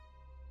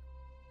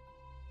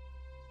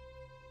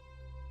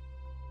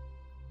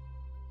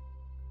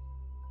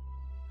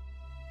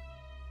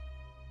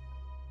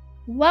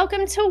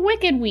Welcome to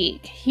Wicked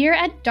Week here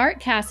at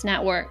Darkcast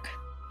Network.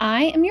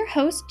 I am your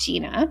host,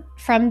 Gina,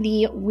 from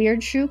the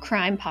Weird True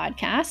Crime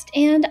podcast,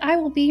 and I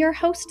will be your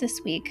host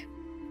this week.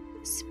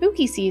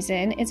 Spooky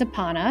season is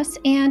upon us,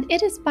 and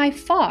it is by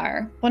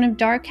far one of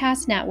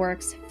Darkcast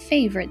Network's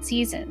favorite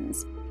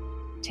seasons.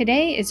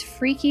 Today is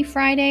Freaky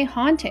Friday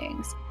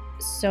Hauntings,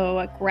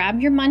 so grab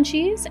your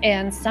munchies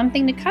and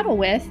something to cuddle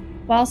with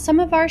while some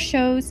of our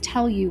shows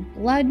tell you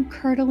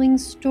blood-curdling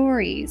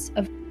stories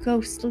of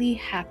ghostly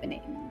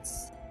happenings.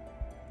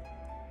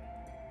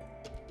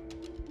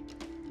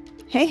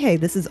 Hey,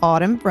 this is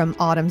Autumn from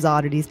Autumn's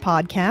Oddities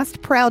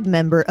podcast, proud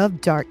member of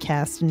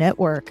Darkcast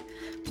Network.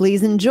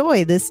 Please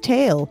enjoy this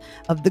tale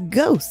of the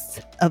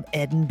ghosts of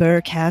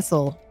Edinburgh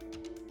Castle.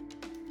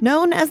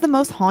 Known as the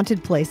most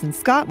haunted place in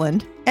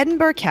Scotland,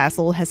 Edinburgh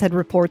Castle has had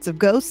reports of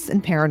ghosts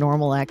and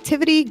paranormal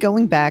activity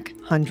going back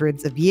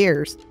hundreds of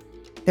years.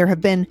 There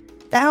have been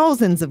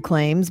thousands of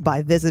claims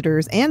by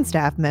visitors and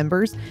staff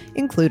members,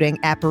 including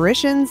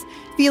apparitions,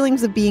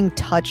 feelings of being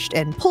touched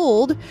and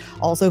pulled,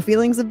 also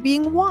feelings of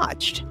being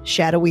watched,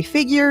 shadowy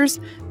figures,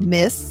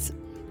 mists,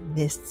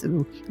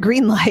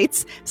 green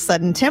lights,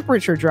 sudden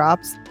temperature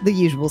drops, the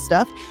usual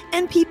stuff,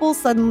 and people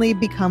suddenly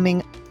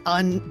becoming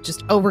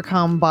just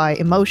overcome by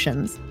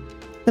emotions.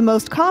 The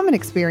most common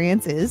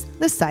experience is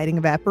the sighting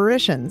of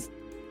apparitions.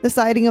 The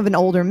sighting of an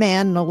older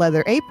man in a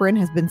leather apron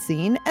has been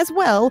seen, as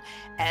well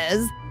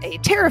as a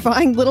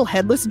terrifying little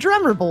headless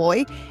drummer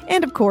boy,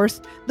 and of course,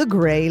 the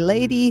Grey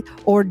Lady,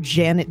 or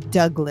Janet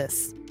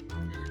Douglas.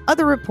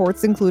 Other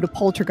reports include a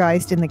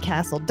poltergeist in the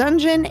castle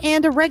dungeon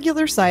and a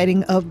regular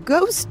sighting of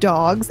ghost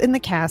dogs in the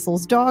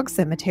castle's dog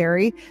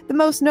cemetery, the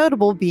most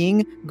notable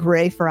being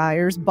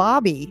Greyfriars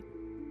Bobby.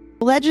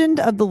 The legend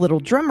of the little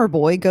drummer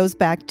boy goes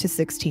back to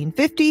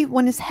 1650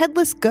 when his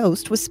headless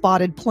ghost was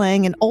spotted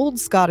playing an old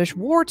Scottish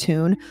war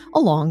tune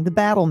along the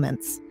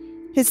battlements.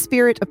 His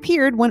spirit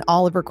appeared when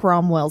Oliver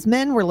Cromwell's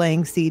men were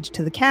laying siege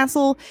to the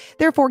castle,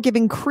 therefore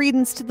giving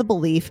credence to the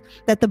belief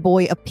that the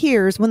boy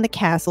appears when the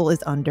castle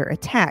is under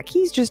attack.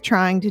 He's just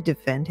trying to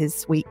defend his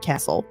sweet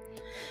castle.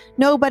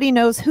 Nobody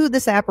knows who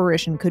this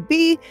apparition could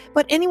be,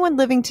 but anyone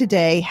living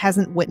today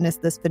hasn't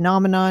witnessed this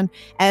phenomenon,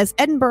 as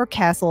Edinburgh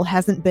Castle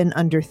hasn't been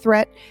under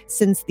threat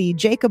since the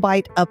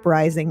Jacobite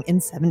uprising in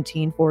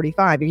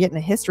 1745. You're getting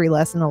a history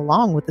lesson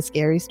along with the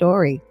scary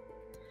story.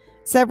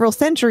 Several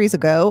centuries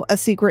ago, a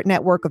secret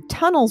network of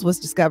tunnels was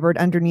discovered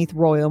underneath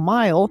Royal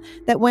Mile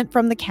that went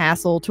from the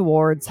castle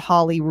towards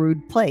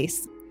Holyrood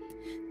Place.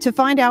 To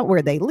find out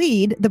where they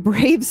lead, the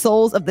brave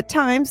souls of the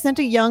time sent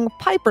a young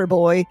piper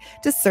boy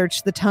to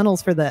search the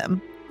tunnels for them.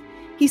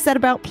 He set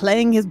about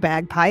playing his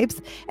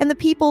bagpipes, and the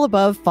people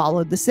above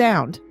followed the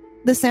sound.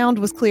 The sound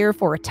was clear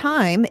for a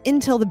time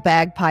until the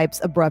bagpipes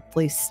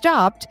abruptly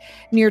stopped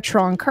near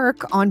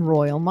Tronkirk on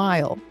Royal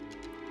Mile.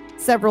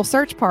 Several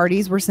search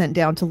parties were sent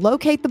down to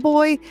locate the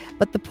boy,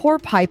 but the poor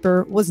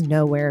piper was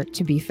nowhere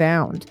to be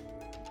found.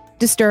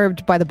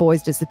 Disturbed by the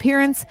boy's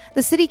disappearance,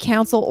 the city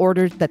council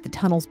ordered that the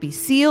tunnels be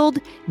sealed,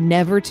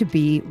 never to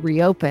be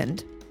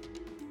reopened.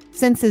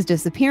 Since his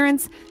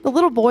disappearance, the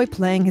little boy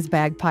playing his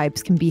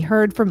bagpipes can be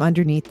heard from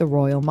underneath the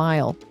Royal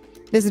Mile.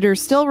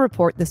 Visitors still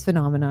report this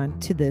phenomenon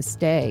to this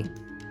day.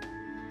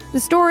 The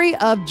story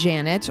of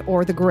Janet,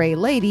 or the Grey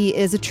Lady,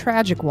 is a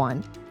tragic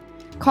one.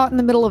 Caught in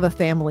the middle of a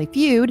family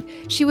feud,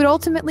 she would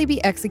ultimately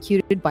be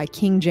executed by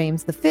King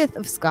James V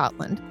of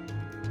Scotland.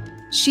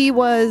 She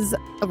was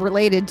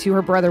related to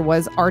her brother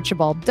was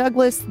Archibald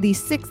Douglas, the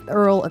 6th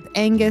Earl of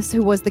Angus,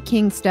 who was the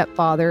king's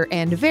stepfather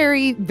and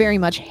very, very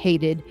much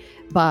hated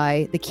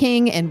by the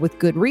king, and with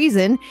good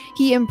reason.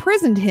 He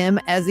imprisoned him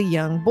as a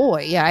young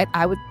boy. Yeah,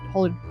 I would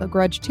hold a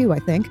grudge too, I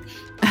think.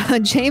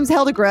 James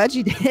held a grudge,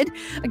 he did,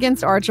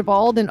 against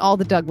Archibald and all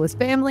the Douglas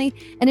family,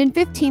 and in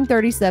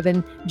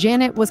 1537,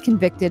 Janet was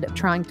convicted of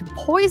trying to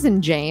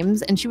poison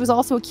James, and she was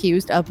also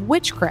accused of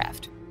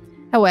witchcraft.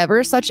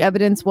 However, such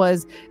evidence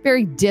was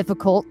very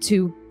difficult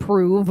to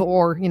prove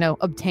or,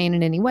 obtain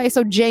in any way.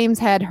 So James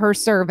had her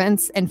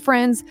servants and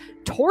friends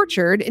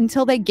tortured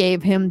until they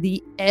gave him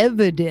the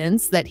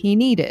evidence that he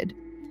needed.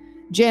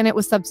 Janet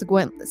was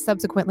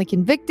subsequently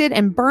convicted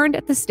and burned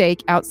at the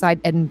stake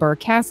outside Edinburgh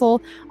Castle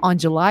on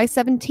July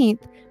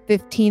 17th,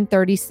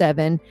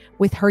 1537,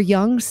 with her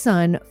young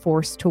son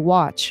forced to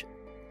watch.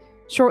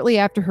 Shortly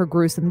after her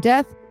gruesome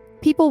death,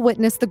 people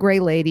witnessed the Grey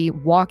Lady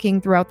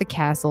walking throughout the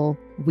castle,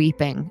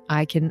 weeping.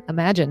 I can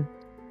imagine.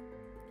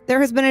 There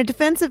has been a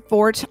defensive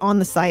fort on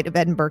the site of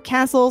Edinburgh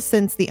Castle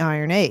since the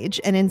Iron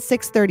Age, and in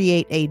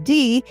 638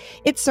 AD,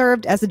 it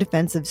served as a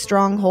defensive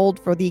stronghold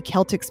for the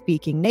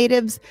Celtic-speaking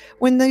natives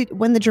when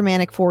the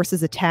Germanic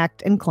forces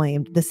attacked and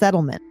claimed the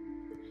settlement.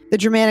 The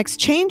Germanics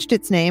changed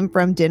its name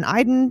from Din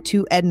Iden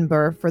to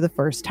Edinburgh for the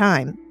first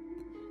time.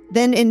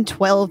 Then in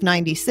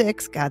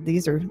 1296, God,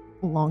 these are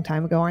a long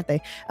time ago, aren't they?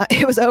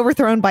 It was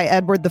overthrown by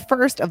Edward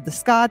I of the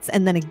Scots,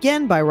 and then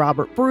again by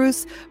Robert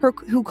Bruce,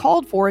 who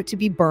called for it to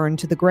be burned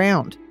to the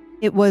ground.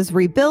 It was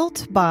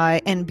rebuilt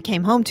by and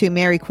became home to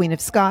Mary, Queen of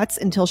Scots,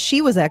 until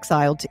she was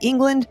exiled to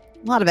England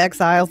A lot of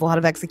exiles, a lot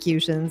of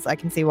executions. I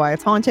can see why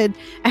it's haunted.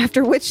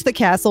 After which the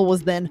castle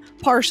was then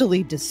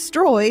partially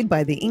destroyed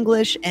by the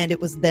English, and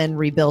it was then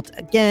rebuilt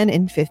again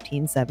in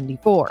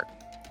 1574.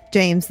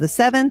 James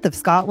VII of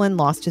Scotland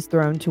lost his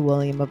throne to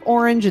William of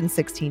Orange in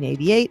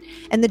 1688,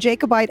 and the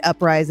Jacobite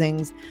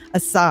uprisings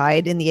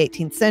aside in the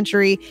 18th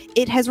century,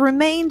 it has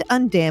remained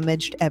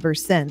undamaged ever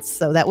since.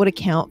 So that would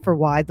account for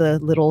why the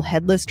little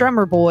headless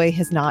drummer boy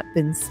has not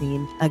been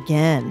seen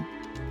again.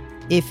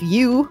 If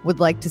you would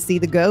like to see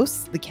the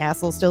ghosts, the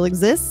castle still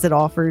exists. It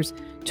offers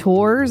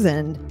tours,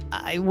 and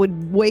I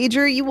would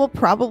wager you will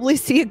probably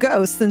see a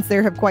ghost, since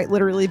there have quite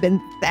literally been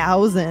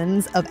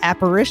thousands of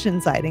apparition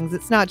sightings.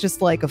 It's not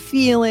just like a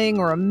feeling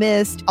or a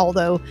mist,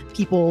 although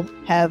people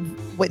have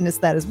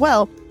witnessed that as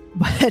well.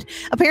 But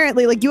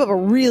apparently, like, you have a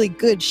really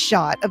good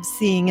shot of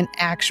seeing an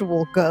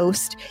actual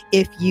ghost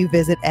if you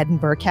visit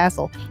Edinburgh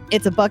Castle.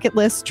 It's a bucket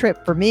list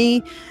trip for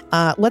me.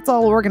 Let's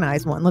all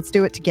organize one. Let's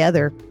do it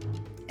together.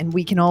 And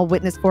we can all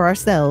witness for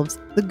ourselves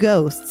the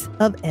ghosts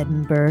of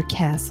Edinburgh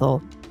Castle.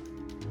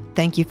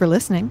 Thank you for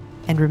listening.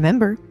 And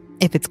remember,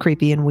 if it's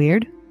creepy and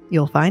weird,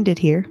 you'll find it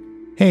here.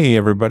 Hey,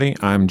 everybody.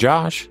 I'm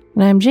Josh.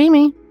 And I'm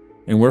Jamie.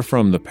 And we're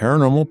from the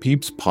Paranormal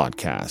Peeps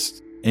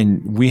podcast.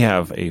 And we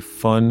have a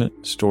fun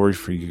story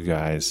for you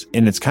guys.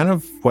 And it's kind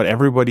of what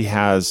everybody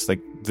has,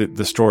 like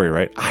the story,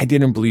 right? I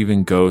didn't believe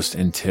in ghosts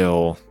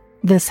until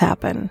this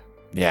happened.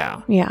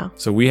 Yeah. Yeah.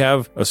 So we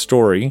have a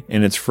story,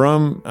 and it's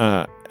from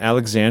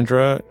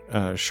Alexandra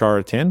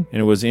Charatin,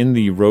 and it was in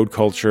the Road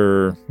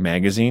Culture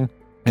magazine.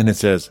 And it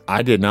says,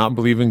 I did not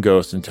believe in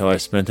ghosts until I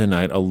spent a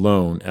night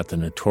alone at the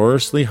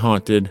notoriously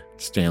haunted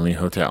Stanley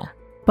Hotel.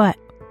 But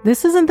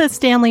this isn't the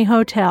Stanley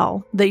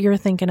Hotel that you're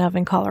thinking of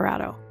in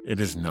Colorado. It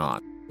is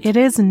not. It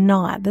is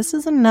not. This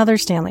is another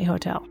Stanley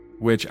Hotel.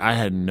 Which I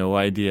had no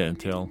idea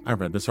until I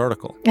read this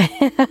article.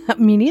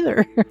 Me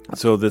neither.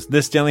 So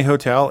this Stanley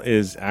Hotel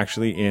is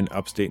actually in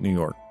upstate New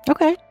York.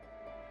 Okay.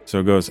 So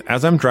it goes,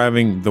 as I'm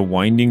driving the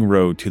winding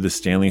road to the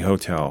Stanley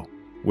Hotel,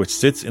 which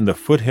sits in the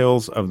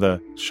foothills of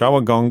the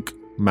Shawangunk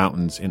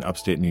Mountains in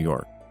upstate New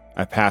York,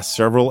 I passed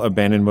several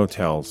abandoned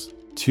motels,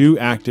 2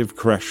 active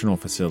correctional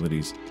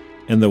facilities,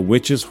 and the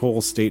Witch's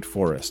Hole State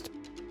Forest.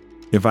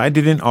 If I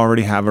didn't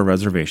already have a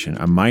reservation,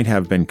 I might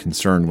have been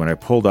concerned when I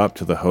pulled up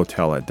to the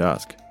hotel at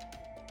dusk.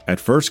 At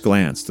first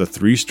glance, the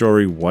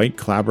 3-story white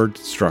clapboard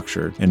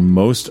structure and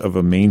most of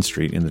a main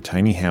street in the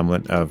tiny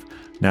hamlet of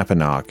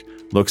Napanock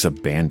looks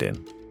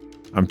abandoned.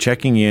 I'm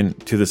checking in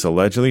to this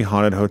allegedly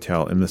haunted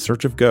hotel in the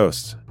search of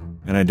ghosts,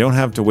 and I don't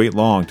have to wait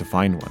long to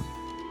find one.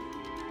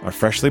 A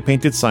freshly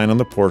painted sign on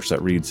the porch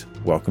that reads,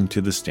 Welcome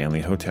to the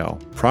Stanley Hotel,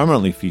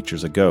 prominently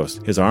features a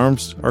ghost. His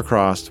arms are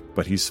crossed,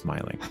 but he's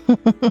smiling.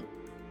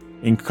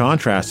 In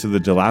contrast to the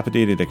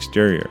dilapidated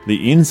exterior,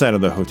 the inside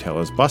of the hotel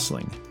is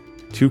bustling.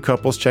 2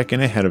 couples check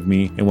in ahead of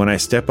me, and when I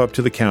step up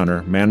to the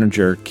counter,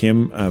 manager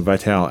Kim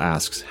Vitale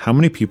asks, how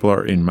many people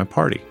are in my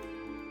party?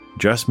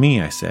 Just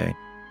me, I say.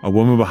 A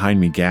woman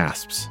behind me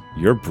gasps.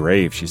 You're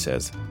brave, she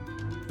says.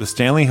 The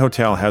Stanley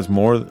Hotel has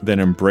more than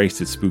embraced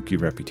its spooky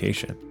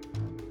reputation.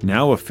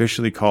 Now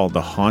officially called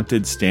the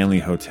Haunted Stanley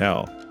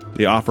Hotel,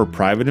 they offer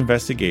private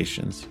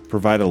investigations,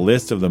 provide a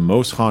list of the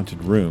most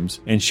haunted rooms,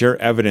 and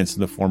share evidence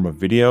in the form of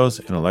videos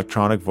and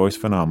electronic voice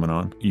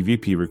phenomenon,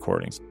 EVP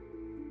recordings.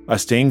 A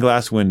stained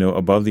glass window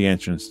above the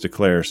entrance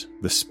declares,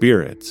 the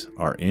spirits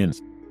are in.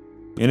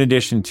 In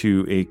addition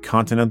to a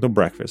continental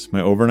breakfast,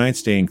 my overnight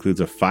stay includes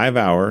a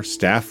 5-hour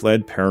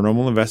staff-led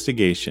paranormal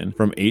investigation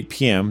from 8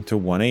 p.m. to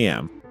 1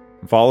 a.m.,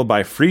 followed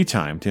by free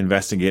time to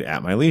investigate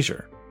at my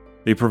leisure.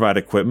 They provide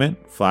equipment,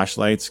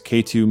 flashlights,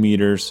 K2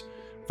 meters,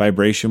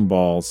 vibration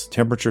balls,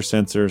 temperature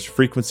sensors,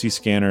 frequency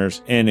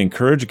scanners, and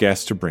encourage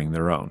guests to bring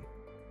their own.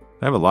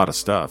 They have a lot of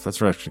stuff.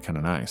 That's actually kind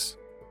of nice.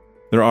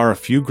 There are a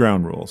few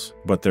ground rules,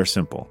 but they're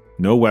simple.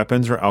 No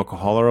weapons or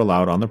alcohol are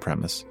allowed on the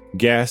premise.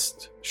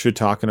 Guests should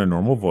talk in a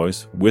normal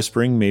voice.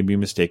 Whispering may be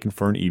mistaken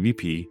for an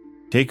EVP.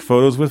 Take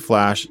photos with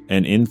flash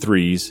and in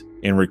 3s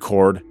and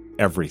record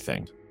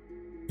everything.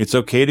 It's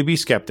okay to be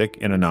skeptic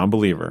and a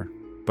non-believer,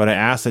 but I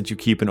ask that you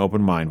keep an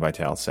open mind,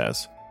 Vitale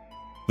says.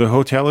 The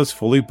hotel is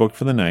fully booked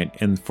for the night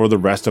and for the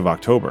rest of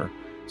October,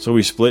 so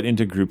we split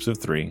into groups of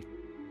 3.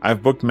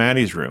 I've booked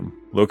Maddie's room,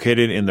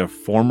 located in the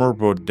former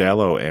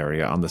Bordello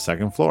area on the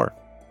 2nd floor.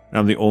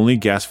 I'm the only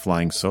guest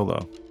flying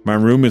solo. My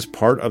room is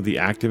part of the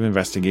active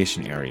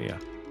investigation area,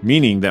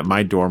 meaning that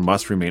my door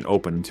must remain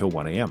open until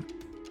 1 a.m.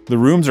 The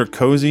rooms are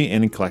cozy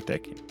and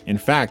eclectic. In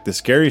fact, the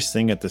scariest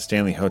thing at the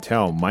Stanley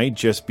Hotel might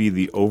just be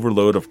the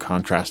overload of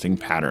contrasting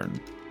patterns.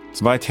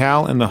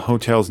 Vitale and the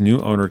hotel's new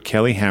owner,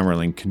 Kelly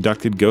Hammerling,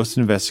 conducted ghost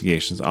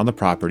investigations on the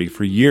property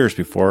for years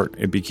before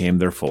it became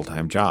their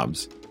full-time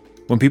jobs.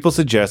 When people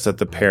suggest that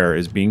the pair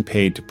is being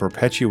paid to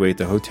perpetuate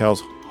the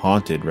hotel's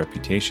haunted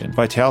reputation,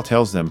 Vitale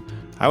tells them,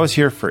 I was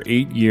here for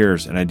 8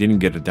 years and I didn't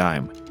get a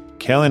dime.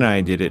 Kelly and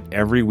I did it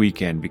every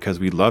weekend because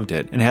we loved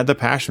it and had the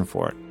passion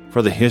for it,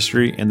 for the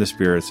history and the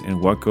spirits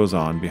and what goes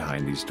on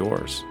behind these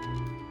doors.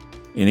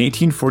 In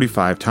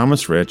 1845,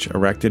 Thomas Rich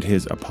erected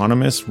his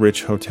eponymous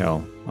Rich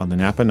Hotel on the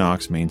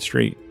Napanock's main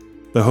street.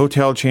 The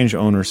hotel changed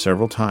owners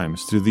several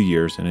times through the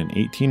years, and in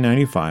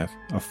 1895,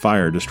 a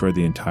fire destroyed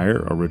the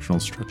entire original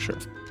structure.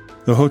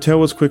 The hotel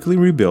was quickly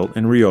rebuilt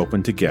and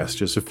reopened to guests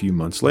just a few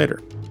months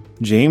later.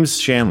 James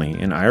Shanley,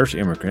 an Irish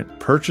immigrant,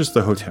 purchased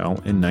the hotel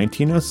in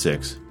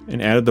 1906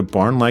 and added the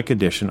barn-like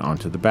addition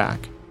onto the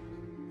back.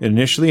 It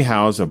initially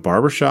housed a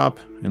barbershop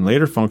and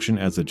later functioned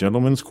as the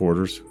gentlemen's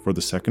quarters for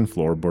the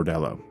second-floor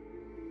bordello.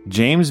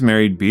 James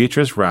married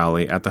Beatrice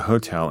Rowley at the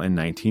hotel in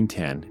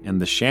 1910, and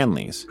the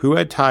Shanleys, who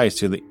had ties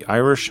to the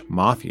Irish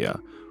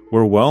Mafia,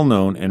 were well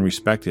known and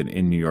respected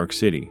in New York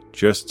City,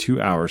 just 2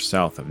 hours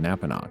south of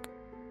Napanoch.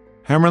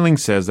 Hammerling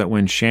says that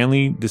when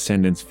Shanley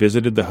descendants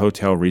visited the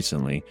hotel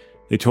recently,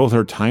 they told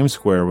her Times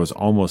Square was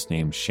almost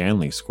named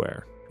Shanley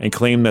Square, and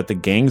claimed that the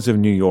gangs of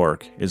New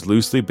York is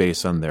loosely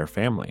based on their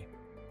family.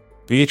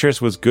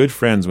 Beatrice was good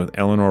friends with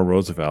Eleanor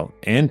Roosevelt,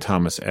 and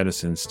Thomas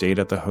Edison stayed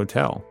at the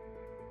hotel.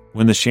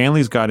 When the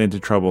Shanleys got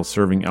into trouble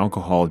serving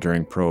alcohol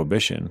during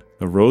Prohibition,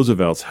 the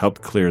Roosevelts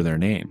helped clear their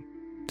name.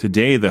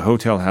 Today, the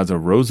hotel has a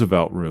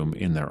Roosevelt room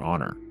in their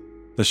honor.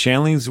 The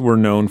Shanleys were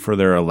known for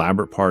their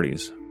elaborate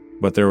parties,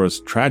 but there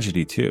was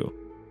tragedy too.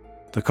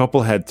 The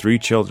couple had 3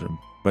 children,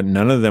 but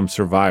none of them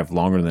survived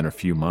longer than a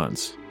few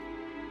months.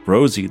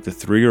 Rosie, the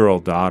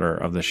 3-year-old daughter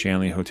of the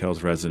Shanley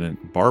Hotel's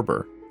resident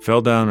barber,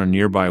 fell down a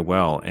nearby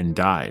well and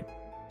died.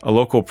 A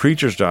local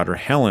preacher's daughter,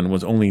 Helen,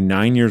 was only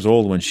 9 years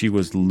old when she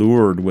was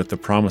lured with the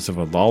promise of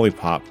a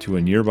lollipop to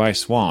a nearby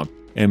swamp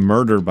and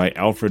murdered by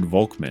Alfred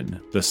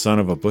Volkman, the son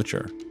of a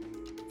butcher.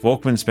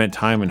 Volkman spent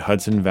time in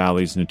Hudson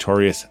Valley's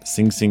notorious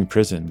Sing Sing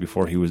prison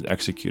before he was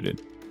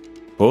executed.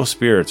 Both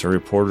spirits are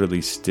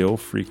reportedly still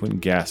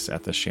frequent guests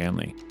at the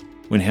Shanley.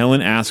 When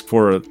Helen asked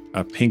for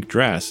a pink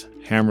dress,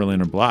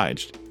 Hammerlin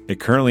obliged. It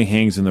currently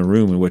hangs in the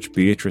room in which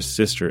Beatrice's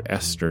sister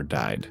Esther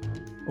died.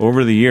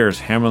 Over the years,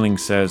 Hammerling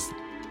says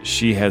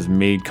she has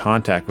made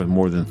contact with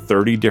more than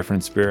 30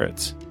 different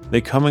spirits. They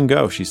come and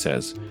go, she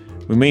says.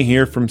 We may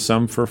hear from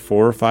some for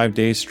 4 or 5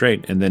 days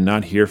straight and then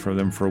not hear from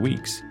them for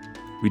weeks.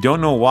 We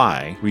don't know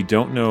why. We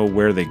don't know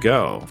where they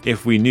go.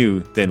 If we knew,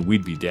 then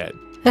we'd be dead.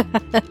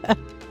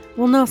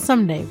 We'll know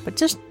someday, but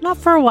just not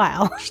for a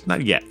while. Just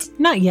not yet.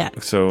 Not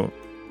yet. So,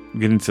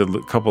 get into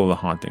a couple of the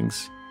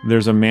hauntings.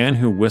 There's a man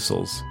who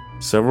whistles,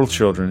 several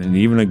children, and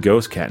even a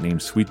ghost cat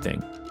named Sweet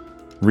Thing.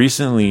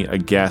 Recently, a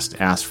guest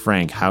asked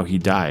Frank how he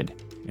died,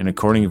 and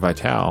according to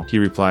Vital, he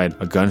replied,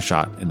 a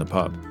gunshot in the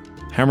pub.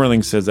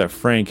 Hammerling says that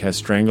Frank has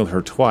strangled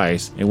her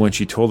twice, and when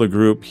she told a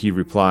group, he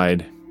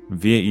replied,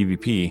 via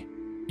EVP,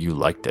 you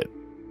liked it.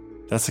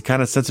 That's the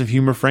kind of sense of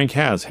humor Frank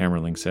has,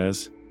 Hammerling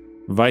says.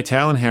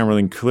 Vital and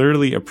Hammerling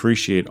clearly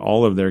appreciate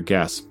all of their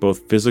guests,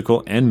 both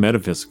physical and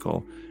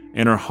metaphysical,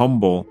 and are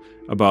humble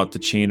about the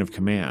chain of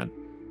command.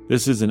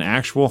 This is an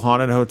actual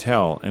haunted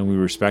hotel, and we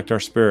respect our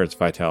spirits,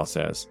 Vital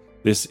says.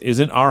 This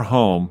isn't our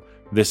home,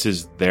 this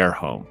is their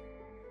home.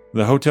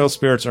 The hotel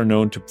spirits are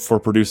known for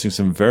producing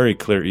some very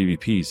clear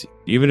EVPs,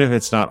 even if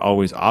it's not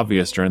always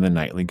obvious during the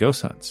nightly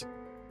ghost hunts.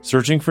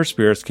 Searching for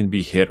spirits can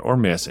be hit or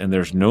miss, and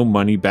there's no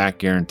money-back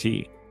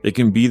guarantee. They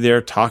can be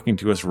there talking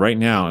to us right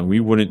now, and we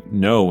wouldn't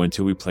know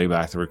until we play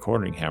back the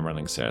recording,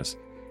 Hammerling says.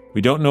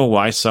 We don't know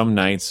why some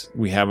nights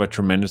we have a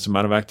tremendous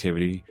amount of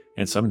activity,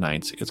 and some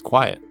nights it's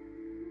quiet.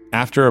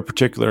 After a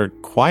particular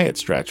quiet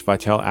stretch,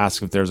 Vital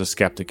asks if there's a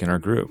skeptic in our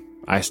group.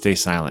 I stay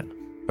silent.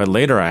 But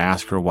later I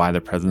ask her why the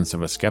presence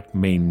of a skeptic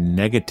may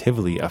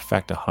negatively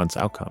affect a hunt's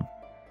outcome.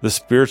 The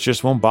spirits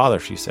just won't bother,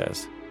 she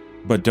says.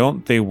 But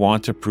don't they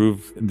want to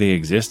prove they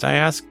exist, I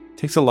ask? It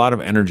takes a lot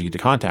of energy to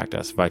contact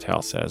us,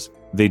 Vital says.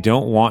 They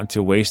don't want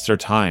to waste their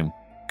time.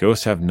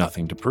 Ghosts have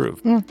nothing to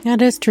prove.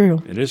 That is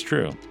true. It is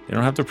true. They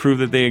don't have to prove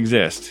that they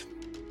exist.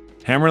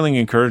 Hammerling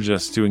encourages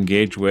us to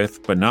engage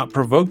with, but not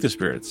provoke the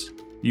spirits.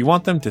 You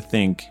want them to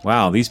think,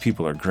 wow, these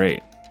people are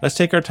great. Let's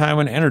take our time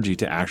and energy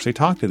to actually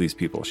talk to these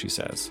people, she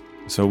says.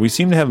 So we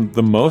seem to have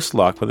the most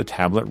luck with a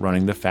tablet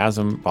running the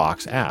Phasm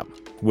Box app,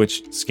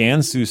 which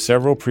scans through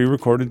several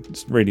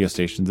pre-recorded radio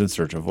stations in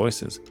search of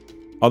voices.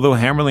 Although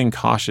Hammerling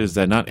cautions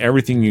that not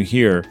everything you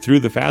hear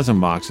through the Phasm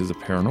Box is a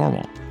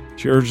paranormal,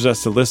 she urges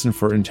us to listen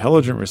for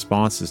intelligent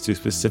responses to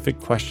specific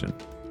questions.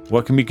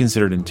 What can be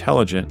considered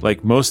intelligent,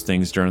 like most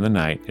things during the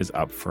night, is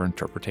up for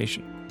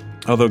interpretation.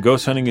 Although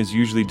ghost hunting is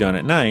usually done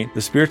at night,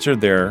 the spirits are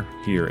there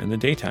here in the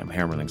daytime,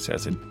 Hammerling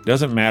says. It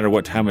doesn't matter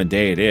what time of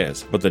day it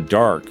is, but the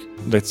dark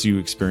lets you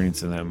experience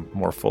them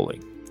more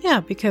fully. Yeah,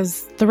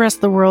 because the rest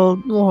of the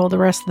world, the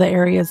rest of the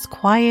area is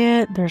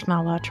quiet. There's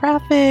not a lot of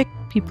traffic.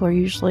 People are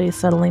usually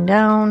settling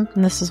down.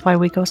 And this is why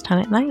we ghost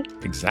hunt at night.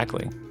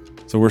 Exactly.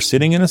 So we're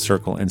sitting in a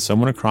circle and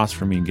someone across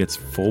from me gets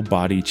full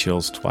body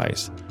chills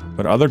twice.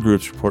 But other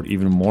groups report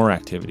even more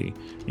activity,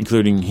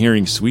 including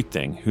hearing Sweet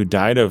Thing, who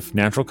died of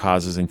natural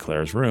causes in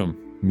Claire's room,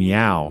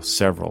 meow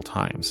several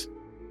times.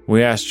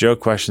 We asked Joe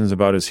questions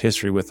about his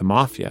history with the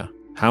Mafia.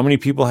 How many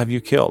people have you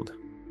killed?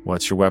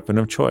 What's your weapon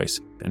of choice?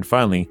 And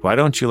finally, why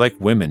don't you like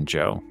women,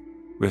 Joe?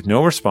 With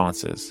no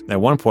responses,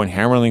 at one point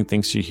Hammerling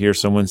thinks she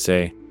hears someone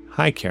say,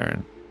 hi,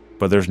 Karen,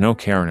 but there's no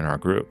Karen in our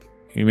group.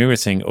 You may be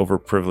saying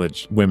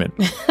overprivileged women.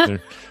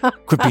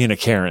 Quit being a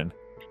Karen.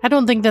 I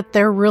don't think that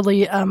they're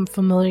really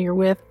familiar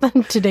with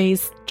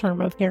today's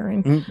term of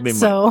hearing.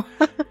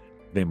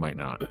 They might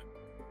not.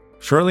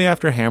 Shortly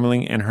after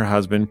Hammerling and her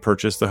husband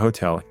purchased the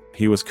hotel,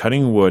 he was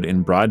cutting wood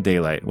in broad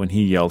daylight when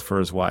he yelled for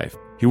his wife.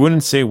 He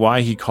wouldn't say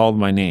why he called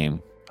my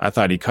name. I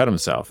thought he cut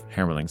himself,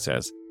 Hammerling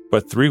says.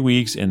 But 3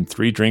 weeks and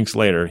 3 drinks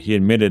later, he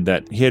admitted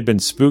that he had been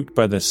spooked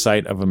by the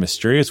sight of a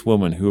mysterious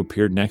woman who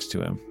appeared next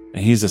to him.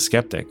 And he's a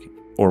skeptic,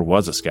 or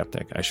was a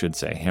skeptic, I should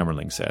say,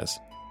 Hammerling says.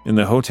 In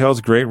the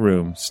hotel's great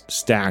room,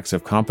 stacks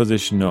of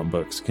composition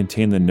notebooks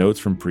contain the notes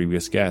from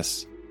previous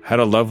guests. Had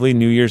a lovely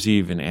New Year's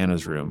Eve in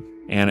Anna's room.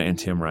 Anna and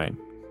Tim write.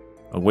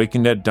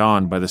 Awakened at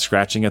dawn by the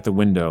scratching at the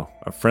window,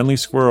 a friendly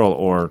squirrel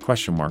or ?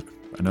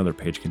 Another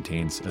page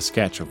contains a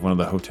sketch of one of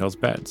the hotel's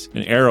beds.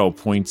 An arrow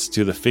points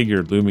to the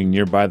figure looming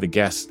nearby and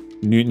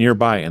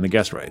the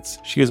guest writes,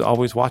 she is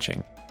always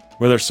watching.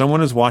 Whether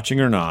someone is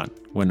watching or not,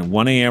 when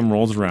 1 a.m.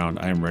 rolls around,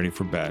 I am ready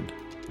for bed.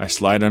 I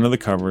slide under the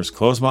covers,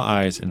 close my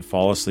eyes, and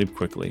fall asleep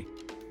quickly.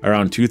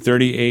 Around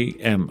 2:30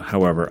 a.m.,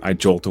 however, I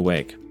jolt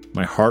awake.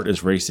 My heart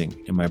is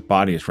racing, and my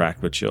body is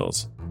racked with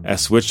chills. I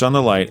switch on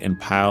the light and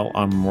pile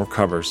on more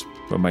covers,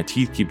 but my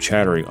teeth keep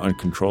chattering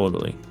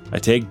uncontrollably. I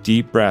take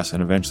deep breaths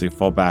and eventually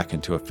fall back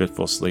into a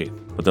fitful sleep,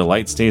 but the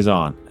light stays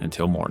on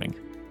until morning.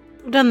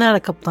 We've done that a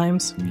couple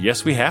times.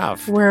 Yes, we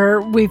have.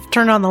 Where we've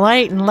turned on the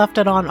light and left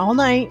it on all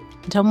night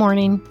until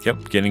morning.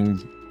 Yep,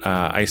 getting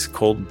ice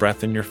cold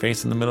breath in your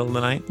face in the middle of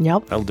the night.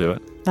 Yep. That'll do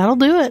it. That'll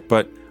do it.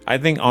 But I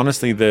think,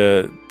 honestly,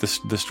 the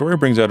story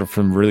brings out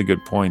some really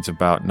good points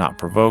about not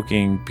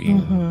provoking,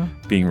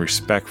 being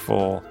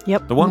respectful.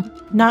 Yep. The one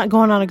not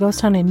going on a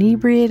ghost hunt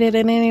inebriated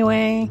in any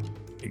way.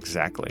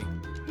 Exactly.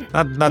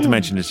 Not to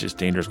mention it's just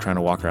dangerous trying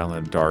to walk around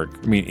in the dark.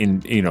 I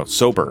mean,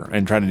 sober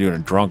and trying to do it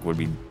in drunk would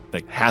be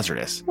like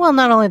hazardous. Well,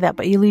 not only that,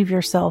 but you leave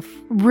yourself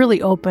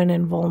really open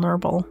and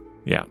vulnerable.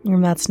 Yeah.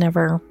 And that's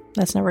never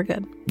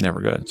good.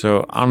 Never good.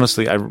 So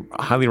honestly, I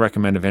highly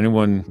recommend if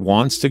anyone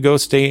wants to go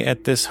stay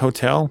at this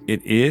hotel,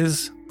 it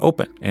is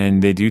open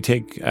and they do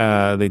take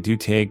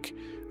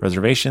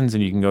reservations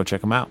and you can go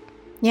check them out.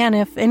 Yeah. And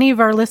if any of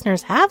our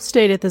listeners have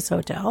stayed at this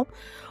hotel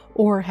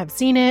or have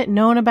seen it,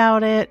 known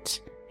about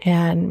it,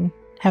 and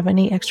have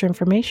any extra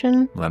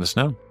information, let us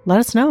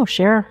know.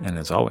 Share. And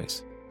as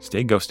always,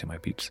 stay ghosty, my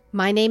peeps.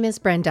 My name is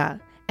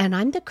Brenda, and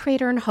I'm the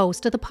creator and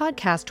host of the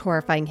podcast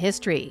Horrifying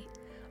History.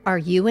 Are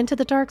you into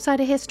the dark side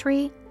of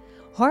history?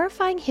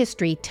 Horrifying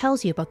History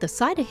tells you about the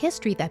side of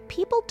history that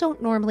people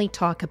don't normally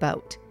talk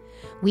about.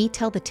 We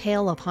tell the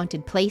tale of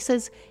haunted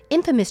places,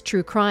 infamous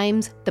true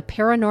crimes, the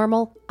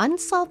paranormal,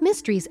 unsolved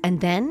mysteries, and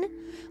then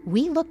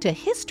we look to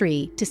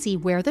history to see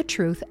where the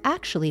truth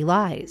actually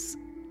lies.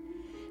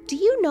 Do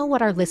you know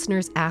what our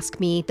listeners ask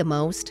me the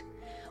most?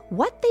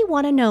 What they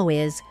want to know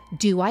is,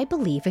 do I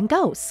believe in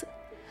ghosts?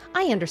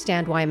 I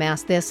understand why I'm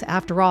asked this.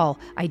 After all,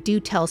 I do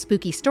tell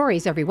spooky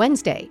stories every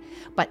Wednesday.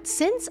 But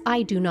since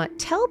I do not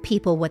tell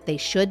people what they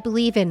should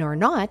believe in or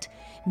not,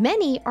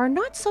 many are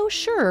not so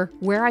sure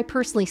where I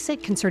personally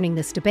sit concerning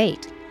this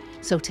debate.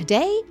 So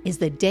today is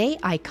the day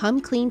I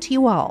come clean to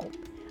you all.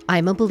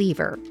 I'm a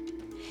believer.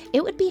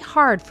 It would be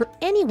hard for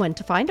anyone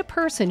to find a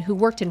person who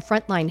worked in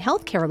frontline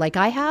healthcare like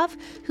I have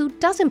who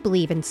doesn't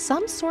believe in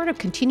some sort of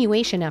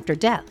continuation after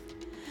death.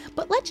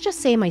 But let's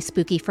just say, my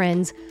spooky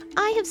friends,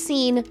 I have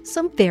seen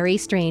some very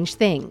strange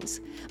things.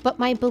 But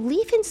my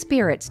belief in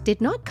spirits did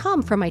not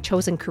come from my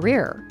chosen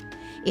career.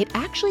 It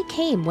actually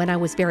came when I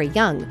was very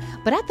young,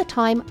 but at the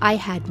time I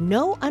had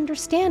no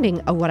understanding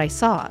of what I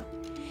saw.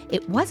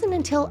 It wasn't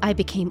until I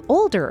became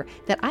older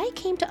that I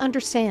came to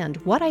understand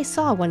what I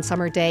saw one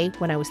summer day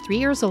when I was 3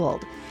 years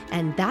old,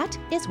 and that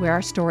is where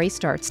our story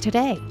starts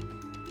today.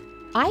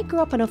 I grew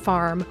up on a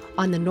farm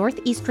on the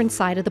northeastern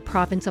side of the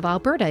province of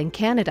Alberta in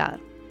Canada.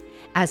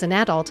 As an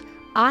adult,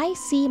 I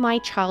see my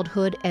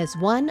childhood as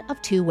one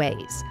of 2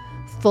 ways,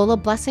 full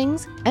of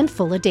blessings and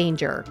full of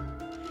danger.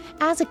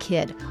 As a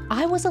kid,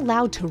 I was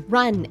allowed to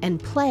run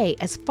and play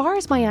as far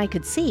as my eye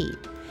could see.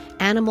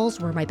 Animals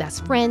were my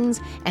best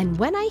friends, and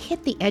when I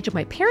hit the edge of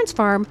my parents'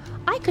 farm,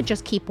 I could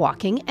just keep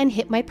walking and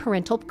hit my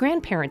parental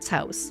grandparents'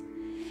 house.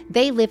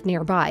 They lived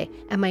nearby,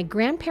 and my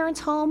grandparents'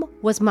 home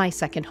was my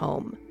second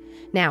home.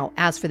 Now,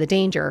 as for the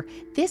danger,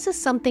 this is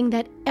something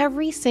that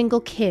every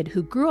single kid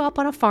who grew up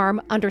on a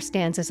farm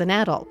understands as an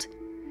adult.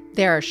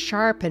 There are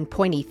sharp and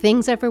pointy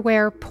things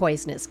everywhere,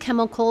 poisonous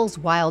chemicals,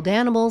 wild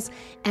animals,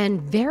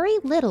 and very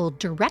little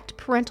direct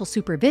parental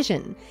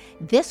supervision.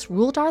 This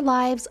ruled our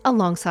lives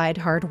alongside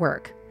hard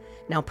work.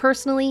 Now,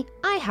 personally,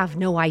 I have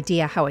no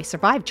idea how I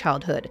survived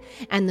childhood,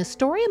 and the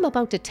story I'm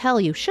about to tell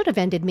you should have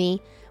ended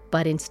me,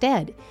 but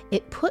instead,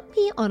 it put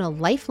me on a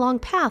lifelong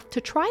path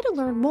to try to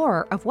learn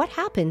more of what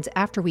happens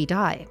after we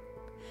die.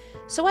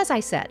 So as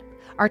I said,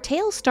 our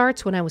tale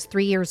starts when I was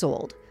 3 years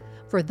old.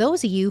 For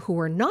those of you who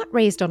were not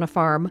raised on a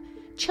farm,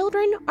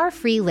 children are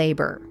free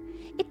labor.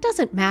 It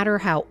doesn't matter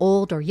how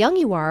old or young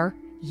you are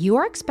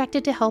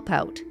expected to help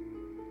out.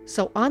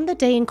 So on the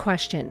day in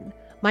question,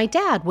 my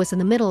dad was in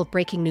the middle of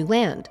breaking new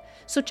land,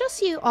 so just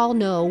so you all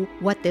know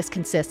what this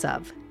consists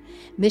of.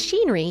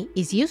 Machinery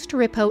is used to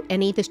rip out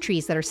any of the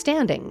trees that are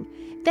standing.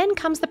 Then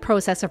comes the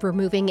process of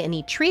removing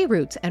any tree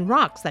roots and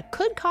rocks that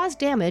could cause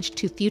damage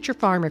to future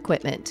farm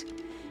equipment.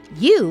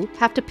 You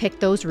have to pick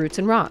those roots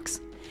and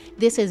rocks.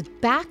 This is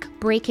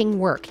back-breaking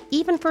work,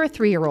 even for a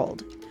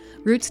 3-year-old.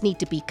 Roots need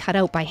to be cut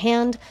out by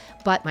hand,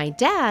 but my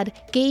dad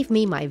gave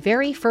me my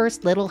very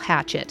first little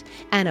hatchet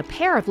and a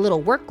pair of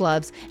little work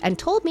gloves and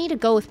told me to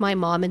go with my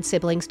mom and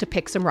siblings to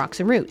pick some rocks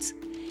and roots.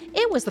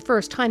 It was the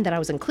first time that I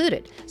was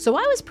included, so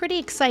I was pretty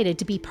excited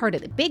to be part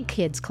of the big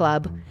kids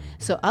club.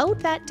 So out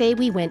that day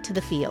we went to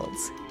the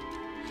fields.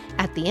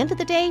 At the end of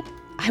the day,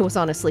 I was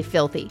honestly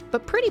filthy,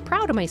 but pretty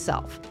proud of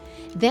myself.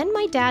 Then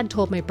my dad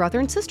told my brother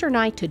and sister and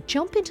I to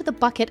jump into the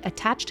bucket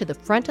attached to the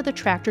front of the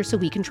tractor so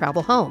we can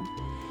travel home.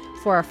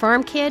 For a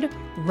farm kid,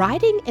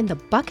 riding in the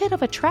bucket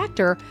of a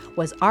tractor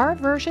was our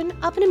version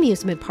of an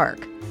amusement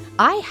park.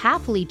 I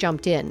happily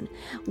jumped in,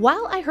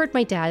 while I heard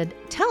my dad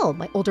tell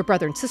my older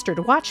brother and sister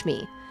to watch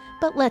me.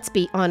 But let's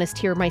be honest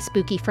here, my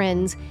spooky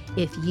friends.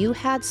 If you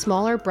had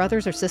smaller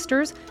brothers or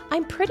sisters,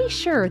 I'm pretty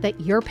sure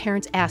that your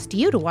parents asked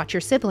you to watch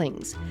your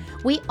siblings.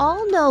 We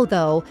all know,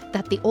 though,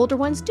 that the older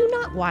ones do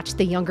not watch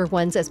the younger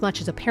ones as much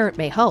as a parent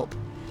may hope.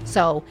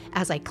 So,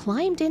 as I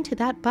climbed into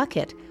that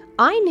bucket,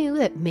 I knew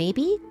that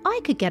maybe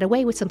I could get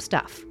away with some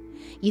stuff.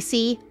 You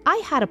see, I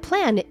had a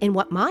plan in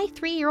what my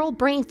 3-year-old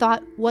brain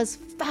thought was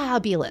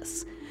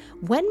fabulous.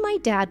 When my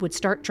dad would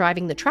start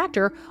driving the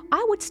tractor,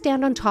 I would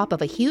stand on top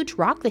of a huge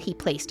rock that he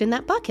placed in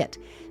that bucket.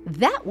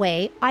 That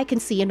way, I can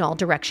see in all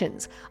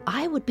directions.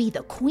 I would be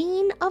the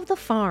queen of the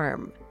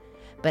farm.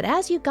 But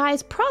as you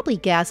guys probably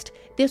guessed,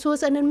 this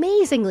was an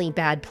amazingly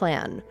bad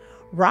plan.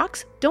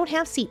 Rocks don't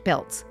have seat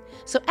belts.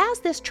 So as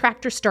this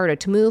tractor started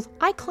to move,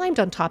 I climbed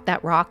on top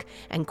that rock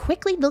and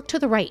quickly looked to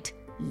the right.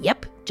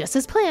 Yep, just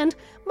as planned,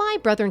 my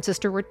brother and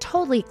sister were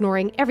totally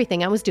ignoring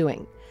everything I was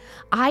doing.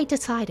 I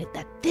decided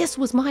that this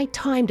was my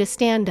time to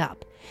stand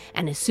up,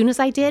 and as soon as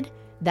I did,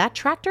 that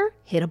tractor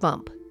hit a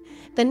bump.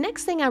 The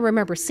next thing I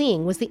remember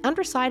seeing was the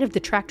underside of the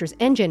tractor's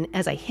engine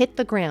as I hit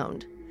the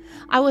ground.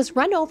 I was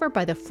run over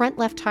by the front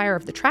left tire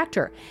of the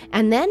tractor,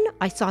 and then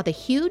I saw the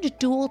huge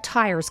dual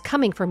tires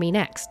coming for me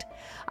next.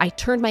 I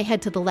turned my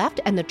head to the left,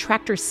 and the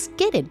tractor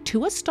skidded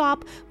to a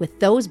stop with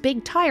those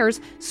big tires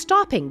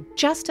stopping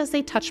just as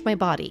they touched my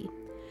body.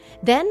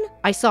 Then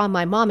I saw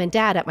my mom and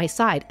dad at my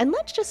side, and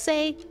let's just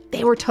say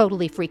they were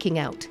totally freaking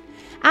out.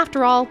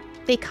 After all,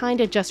 they kind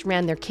of just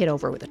ran their kid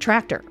over with a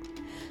tractor.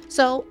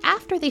 So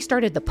after they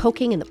started the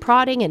poking and the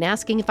prodding and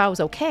asking if I was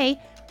okay,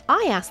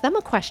 I asked them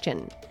a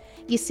question.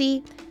 You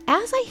see,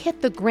 as I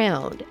hit the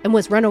ground and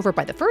was run over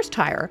by the first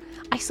tire,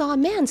 I saw a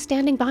man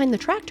standing behind the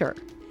tractor.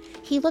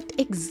 He looked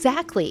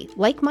exactly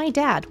like my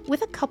dad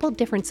with a couple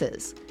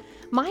differences.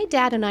 My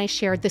dad and I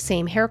shared the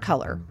same hair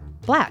color,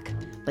 black,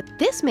 but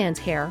this man's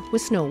hair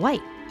was snow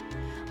white.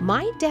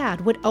 My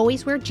dad would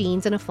always wear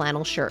jeans and a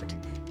flannel shirt.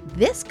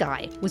 This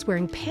guy was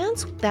wearing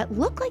pants that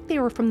looked like they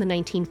were from the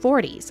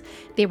 1940s.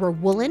 They were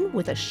woolen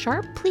with a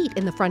sharp pleat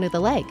in the front of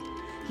the leg.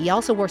 He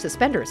also wore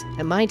suspenders,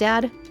 and my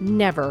dad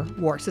never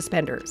wore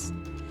suspenders.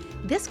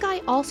 This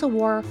guy also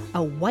wore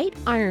a white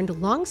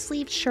ironed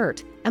long-sleeved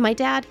shirt, and my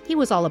dad, he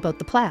was all about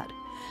the plaid.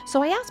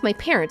 So I asked my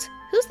parents,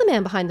 who's the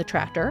man behind the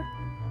tractor?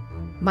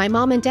 My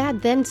mom and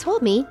dad then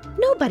told me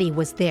nobody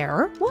was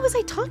there. What was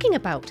I talking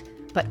about?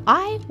 But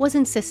I was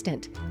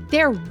insistent.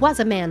 There was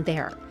a man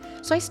there.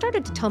 So I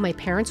started to tell my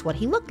parents what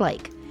he looked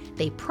like.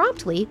 They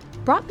promptly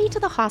brought me to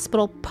the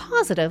hospital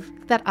positive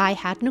that I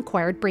had an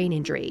acquired brain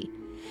injury.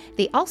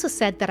 They also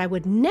said that I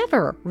would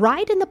never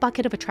ride in the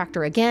bucket of a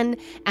tractor again,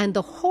 and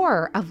the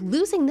horror of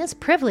losing this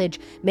privilege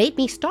made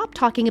me stop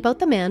talking about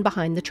the man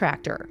behind the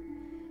tractor.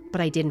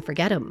 But I didn't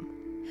forget him.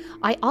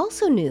 I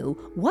also knew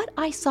what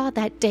I saw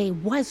that day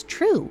was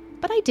true,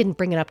 but I didn't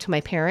bring it up to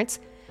my parents.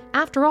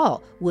 After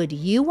all, would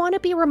you want to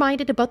be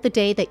reminded about the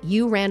day that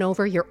you ran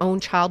over your own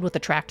child with a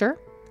tractor?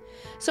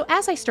 So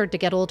as I started to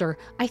get older,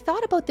 I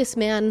thought about this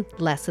man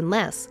less and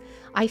less.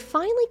 I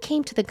finally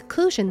came to the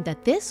conclusion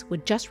that this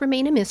would just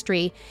remain a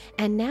mystery,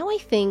 and now I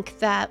think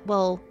that,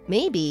 well,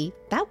 maybe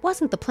that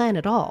wasn't the plan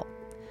at all.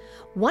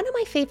 One of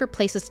my favorite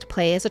places to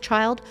play as a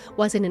child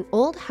was in an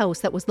old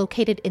house that was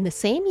located in the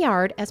same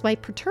yard as my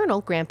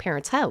paternal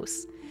grandparents'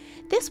 house.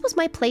 This was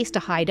my place to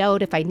hide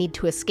out if I need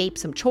to escape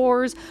some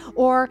chores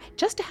or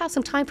just to have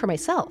some time for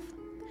myself.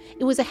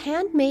 It was a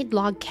handmade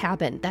log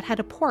cabin that had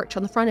a porch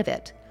on the front of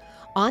it.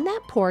 On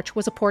that porch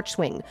was a porch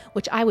swing,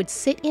 which I would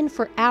sit in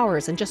for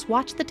hours and just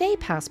watch the day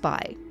pass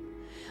by.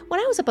 When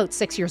I was about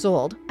 6 years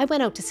old, I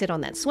went out to sit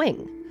on that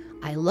swing.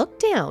 I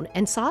looked down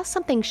and saw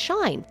something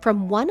shine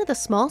from one of the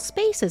small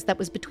spaces that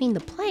was between the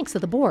planks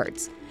of the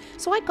boards.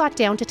 So I got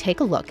down to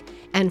take a look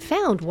and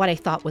found what I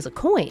thought was a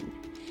coin.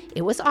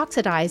 It was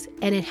oxidized,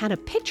 and it had a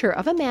picture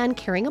of a man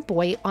carrying a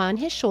boy on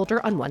his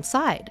shoulder on one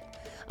side.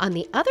 On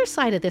the other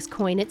side of this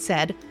coin, it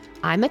said,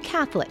 "I'm a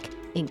Catholic.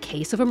 In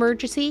case of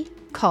emergency,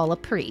 call a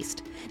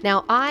priest."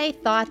 Now, I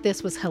thought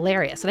this was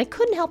hilarious, and I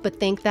couldn't help but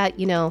think that,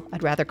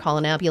 I'd rather call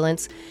an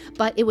ambulance.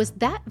 But it was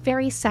that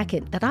very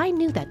second that I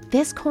knew that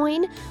this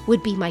coin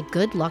would be my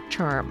good luck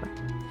charm.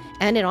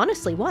 And it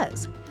honestly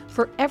was.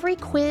 For every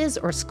quiz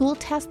or school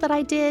test that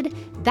I did,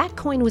 that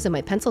coin was in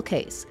my pencil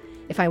case.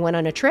 If I went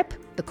on a trip,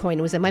 the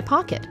coin was in my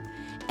pocket.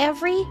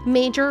 Every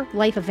major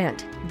life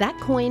event, that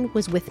coin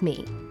was with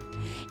me.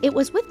 It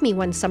was with me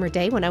one summer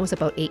day when I was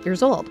about 8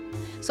 years old.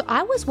 So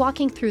I was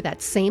walking through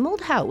that same old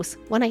house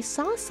when I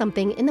saw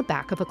something in the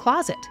back of a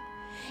closet.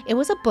 It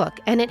was a book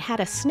and it had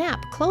a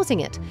snap closing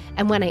it.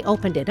 And when I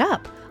opened it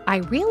up, I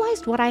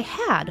realized what I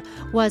had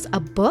was a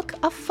book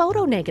of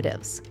photo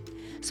negatives.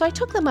 So I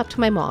took them up to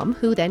my mom,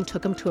 who then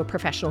took them to a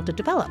professional to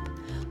develop.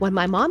 When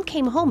my mom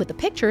came home with the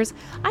pictures,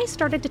 I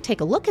started to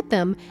take a look at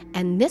them,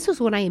 and this was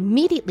when I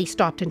immediately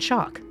stopped in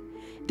shock.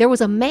 There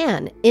was a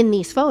man in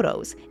these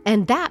photos,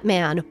 and that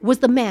man was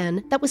the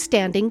man that was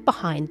standing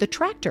behind the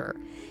tractor.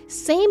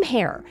 Same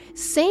hair,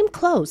 same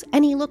clothes,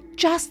 and he looked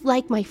just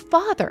like my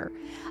father.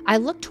 I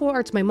looked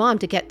towards my mom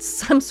to get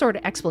some sort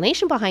of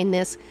explanation behind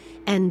this,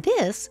 and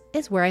this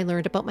is where I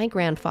learned about my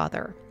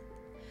grandfather.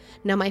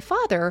 Now, my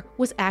father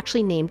was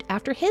actually named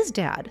after his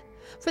dad.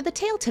 For the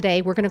tale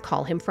today, we're going to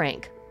call him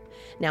Frank.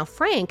 Now,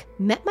 Frank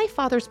met my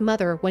father's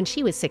mother when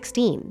she was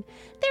 16.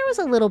 There was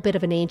a little bit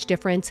of an age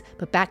difference,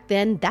 but back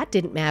then that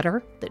didn't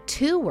matter. The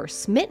two were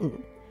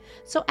smitten.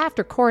 So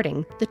after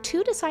courting, the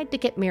two decided to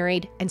get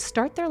married and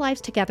start their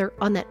lives together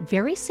on that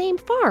very same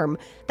farm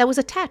that was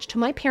attached to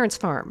my parents'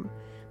 farm,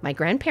 my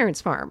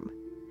grandparents' farm.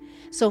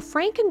 So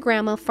Frank and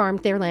Grandma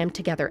farmed their land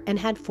together and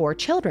had 4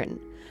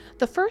 children.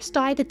 The first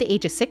died at the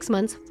age of 6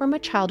 months from a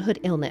childhood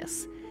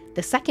illness.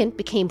 The second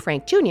became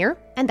Frank Jr.,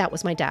 and that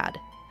was my dad.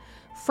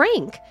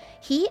 Frank,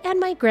 he and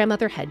my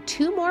grandmother had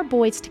 2 more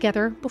boys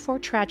together before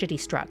tragedy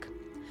struck.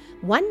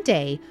 One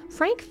day,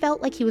 Frank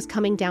felt like he was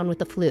coming down with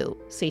the flu,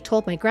 so he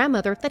told my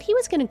grandmother that he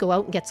was going to go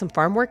out and get some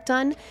farm work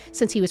done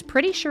since he was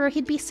pretty sure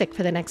he'd be sick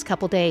for the next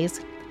couple days.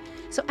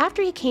 So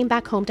after he came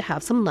back home to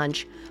have some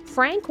lunch,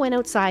 Frank went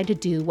outside to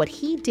do what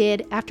he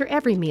did after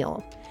every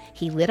meal.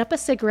 He lit up a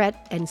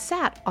cigarette and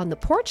sat on the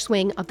porch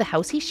swing of the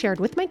house he shared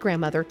with my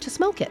grandmother to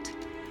smoke it.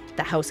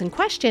 The house in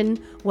question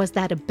was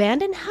that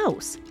abandoned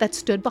house that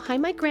stood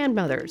behind my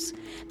grandmother's,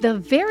 the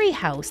very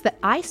house that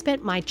I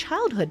spent my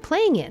childhood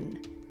playing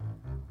in.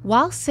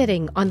 While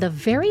sitting on the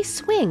very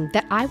swing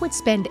that I would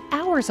spend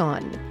hours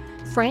on,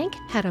 Frank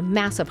had a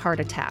massive heart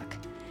attack.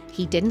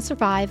 He didn't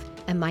survive,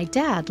 and my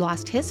dad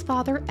lost his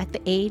father at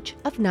the age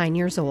of 9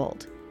 years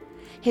old.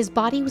 His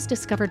body was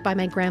discovered by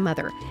my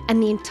grandmother,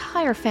 and the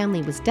entire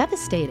family was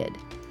devastated.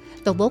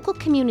 The local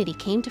community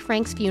came to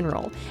Frank's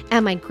funeral,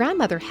 and my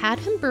grandmother had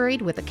him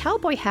buried with a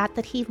cowboy hat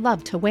that he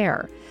loved to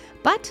wear.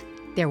 But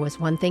there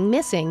was one thing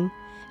missing.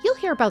 You'll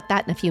hear about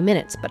that in a few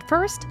minutes, but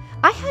first,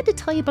 I had to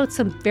tell you about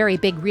some very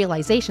big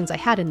realizations I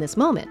had in this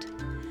moment.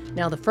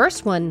 Now, the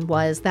first one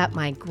was that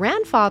my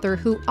grandfather,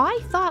 who I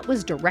thought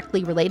was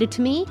directly related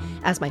to me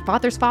as my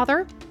father's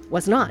father,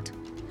 was not.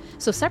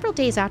 So several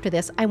days after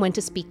this, I went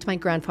to speak to my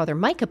grandfather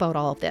Mike about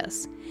all of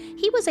this.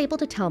 He was able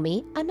to tell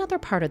me another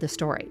part of the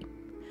story.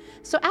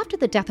 So after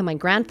the death of my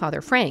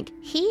grandfather, Frank,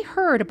 he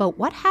heard about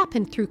what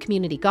happened through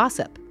community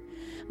gossip.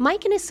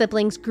 Mike and his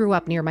siblings grew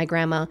up near my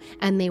grandma,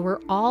 and they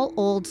were all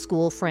old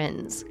school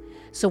friends.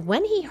 So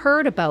when he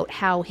heard about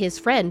how his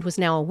friend was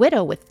now a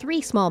widow with 3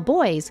 small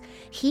boys,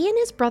 he and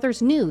his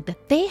brothers knew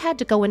that they had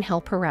to go and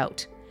help her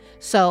out.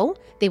 So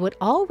they would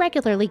all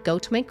regularly go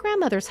to my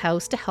grandmother's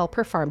house to help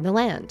her farm the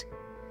land.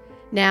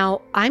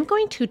 Now, I'm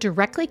going to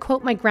directly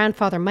quote my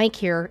grandfather Mike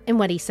here in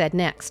what he said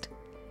next.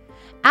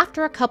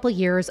 After a couple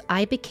years,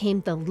 I became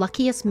the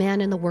luckiest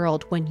man in the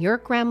world when your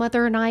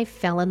grandmother and I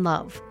fell in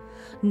love.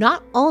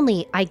 Not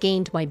only I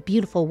gained my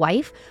beautiful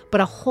wife,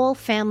 but a whole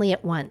family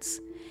at once.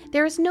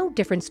 There is no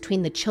difference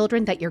between the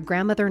children that your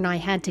grandmother and I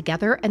had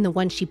together and the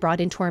ones she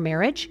brought into our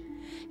marriage.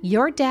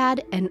 Your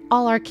dad and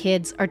all our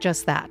kids are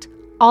just that,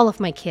 all of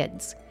my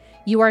kids.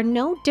 You are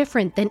no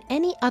different than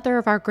any other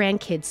of our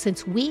grandkids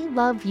since we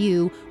love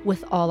you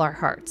with all our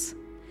hearts.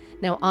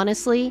 Now,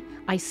 honestly,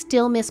 I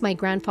still miss my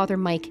grandfather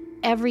Mike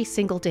every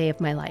single day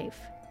of my life.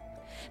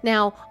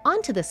 Now,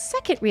 on to the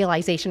second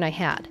realization I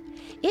had.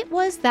 It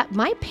was that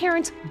my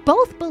parents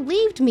both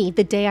believed me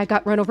the day I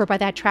got run over by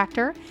that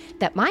tractor,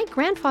 that my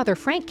grandfather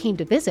Frank came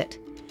to visit.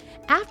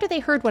 After they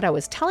heard what I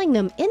was telling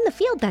them in the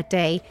field that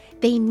day,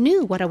 they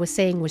knew what I was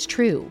saying was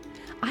true.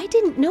 I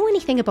didn't know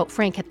anything about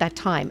Frank at that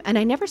time, and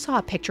I never saw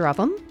a picture of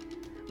him.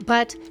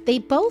 But they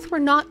both were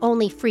not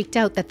only freaked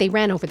out that they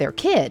ran over their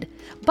kid,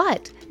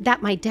 but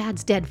that my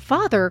dad's dead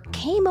father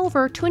came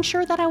over to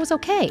ensure that I was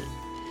okay.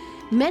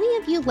 Many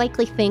of you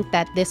likely think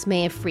that this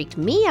may have freaked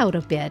me out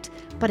a bit,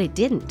 but it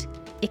didn't.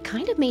 It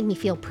kind of made me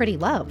feel pretty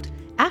loved.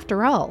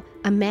 After all,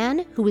 a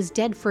man who was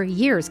dead for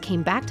years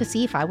came back to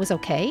see if I was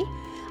okay.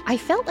 I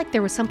felt like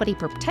there was somebody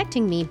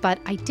protecting me, but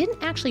I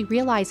didn't actually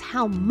realize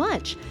how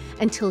much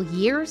until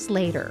years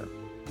later.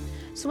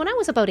 So when I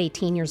was about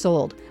 18 years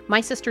old,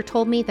 my sister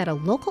told me that a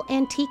local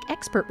antique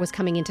expert was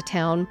coming into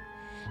town.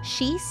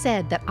 She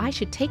said that I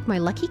should take my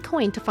lucky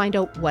coin to find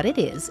out what it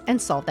is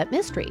and solve that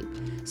mystery.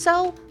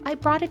 So I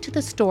brought it to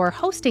the store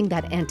hosting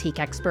that antique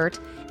expert,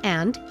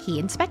 and he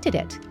inspected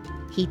it.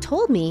 He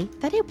told me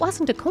that it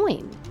wasn't a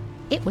coin.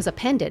 It was a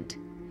pendant.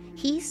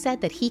 He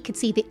said that he could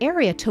see the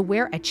area to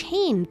where a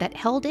chain that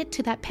held it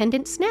to that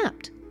pendant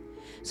snapped.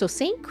 So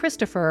St.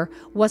 Christopher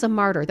was a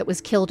martyr that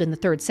was killed in the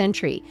 3rd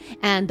century,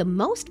 and the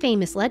most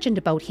famous legend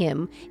about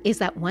him is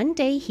that one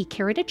day he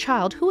carried a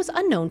child who was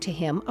unknown to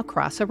him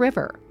across a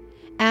river.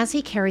 As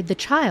he carried the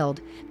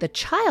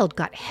child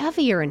got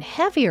heavier and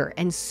heavier,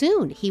 and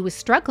soon he was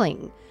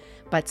struggling.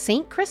 But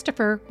St.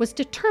 Christopher was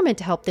determined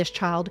to help this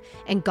child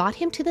and got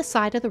him to the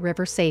side of the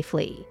river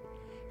safely.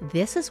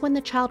 This is when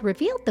the child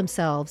revealed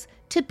themselves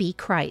to be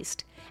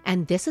Christ,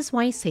 and this is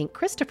why St.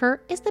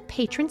 Christopher is the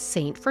patron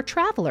saint for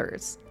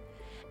travelers.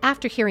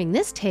 After hearing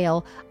this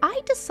tale, I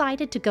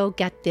decided to go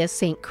get this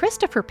St.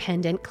 Christopher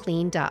pendant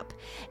cleaned up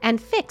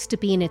and fixed to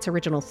be in its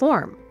original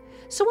form.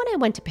 So when I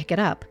went to pick it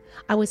up,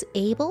 I was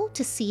able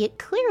to see it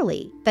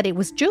clearly that it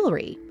was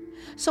jewelry.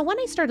 So when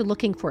I started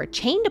looking for a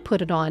chain to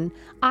put it on,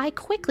 I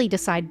quickly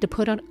decided to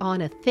put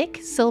on a thick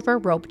silver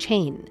rope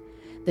chain.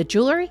 The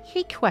jeweler,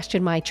 he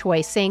questioned my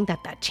choice, saying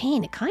that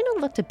chain, it kind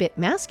of looked a bit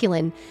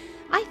masculine.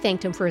 I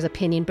thanked him for his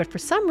opinion, but for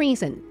some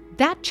reason,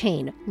 that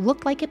chain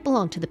looked like it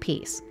belonged to the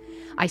piece.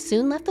 I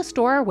soon left the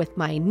store with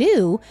my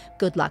new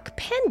good luck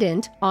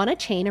pendant on a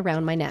chain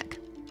around my neck.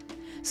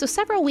 So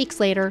several weeks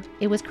later,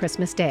 it was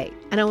Christmas Day,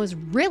 and I was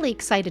really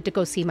excited to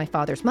go see my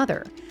father's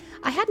mother.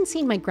 I hadn't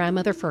seen my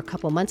grandmother for a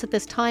couple months at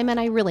this time, and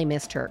I really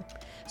missed her.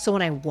 So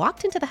when I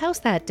walked into the house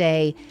that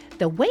day,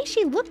 the way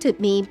she looked at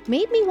me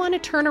made me want to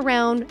turn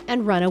around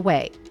and run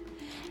away.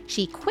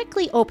 She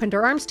quickly opened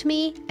her arms to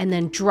me and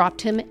then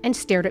dropped him and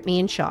stared at me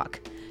in shock.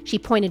 She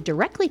pointed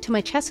directly to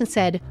my chest and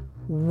said,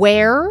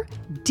 "Where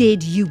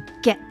did you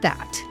get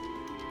that?"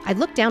 I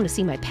looked down to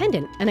see my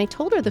pendant, and I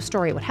told her the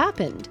story of what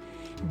happened.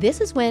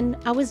 This is when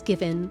I was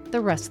given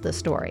the rest of the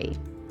story.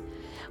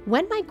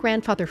 When my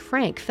grandfather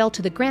Frank fell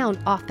to the ground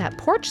off that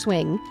porch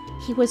swing,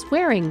 he was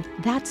wearing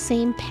that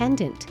same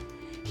pendant.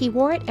 He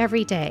wore it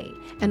every day,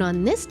 and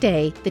on this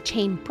day, the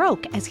chain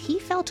broke as he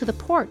fell to the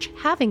porch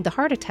having the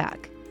heart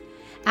attack.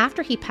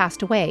 After he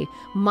passed away,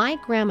 my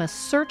grandma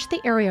searched the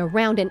area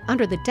around and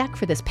under the deck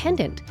for this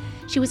pendant.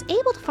 She was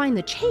able to find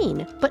the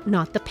chain, but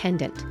not the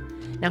pendant.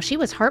 Now, she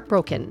was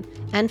heartbroken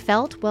and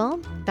felt, well,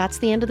 that's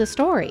the end of the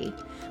story.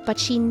 But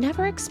she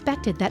never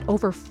expected that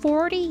over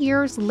 40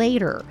 years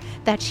later,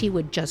 that she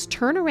would just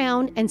turn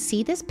around and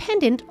see this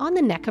pendant on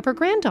the neck of her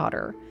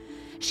granddaughter.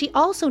 She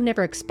also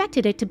never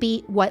expected it to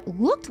be what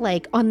looked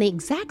like on the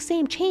exact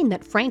same chain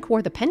that Frank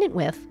wore the pendant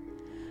with.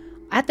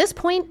 At this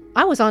point,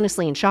 I was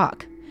honestly in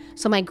shock.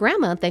 So my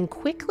grandma then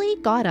quickly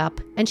got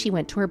up and she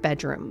went to her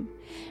bedroom.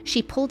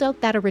 She pulled out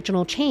that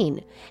original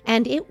chain,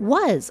 and it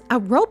was a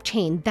rope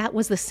chain that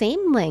was the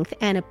same length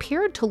and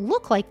appeared to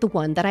look like the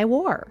one that I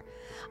wore.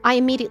 I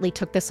immediately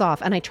took this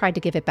off and I tried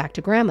to give it back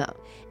to Grandma,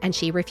 and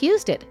she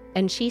refused it.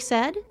 And she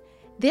said,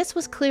 "This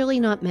was clearly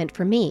not meant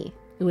for me.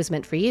 It was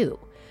meant for you.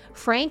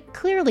 Frank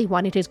clearly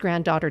wanted his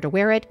granddaughter to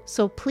wear it,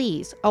 so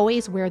please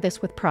always wear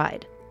this with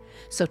pride."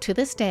 So to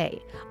this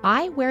day,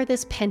 I wear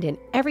this pendant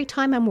every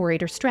time I'm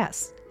worried or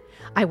stressed.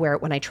 I wear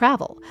it when I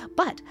travel,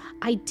 but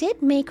I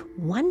did make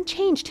one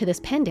change to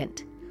this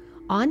pendant.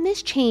 On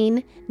this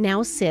chain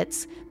now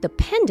sits the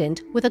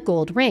pendant with a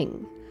gold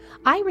ring.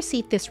 I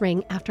received this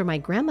ring after my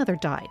grandmother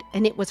died,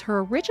 and it was her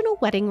original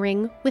wedding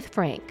ring with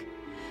Frank.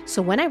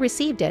 So when I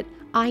received it,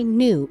 I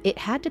knew it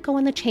had to go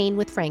on the chain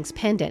with Frank's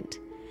pendant.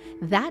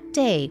 That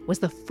day was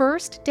the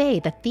first day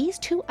that these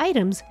two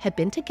items had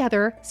been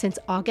together since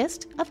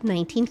August of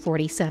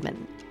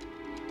 1947.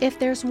 If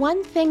there's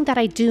one thing that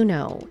I do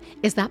know,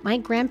 is that my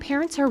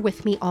grandparents are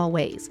with me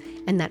always,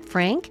 and that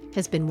Frank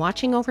has been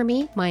watching over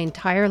me my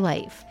entire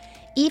life,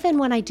 even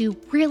when I do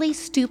really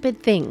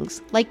stupid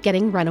things like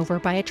getting run over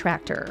by a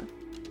tractor.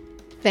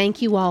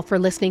 Thank you all for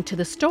listening to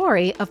the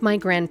story of my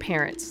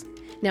grandparents.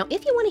 Now,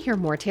 if you want to hear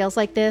more tales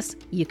like this,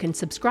 you can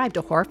subscribe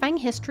to Horrifying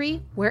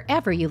History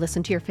wherever you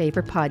listen to your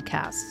favorite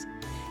podcasts.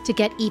 To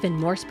get even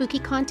more spooky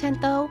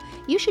content, though,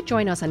 you should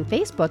join us on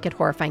Facebook at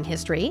Horrifying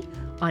History,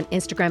 on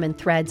Instagram and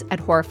Threads at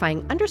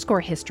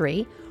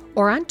Horrifying_History,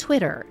 or on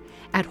Twitter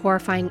at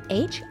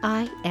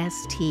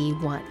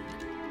HorrifyingHist1.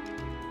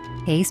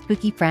 Hey,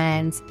 spooky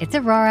friends, it's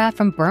Aurora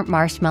from Burnt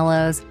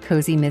Marshmallows,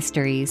 Cozy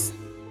Mysteries.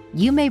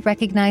 You may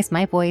recognize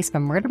my voice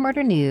from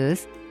Murder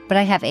News, but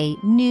I have a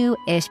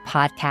new-ish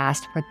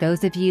podcast for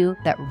those of you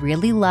that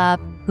really love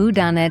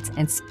whodunits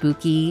and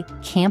spooky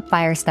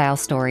campfire-style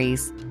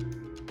stories.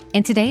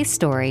 In today's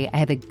story, I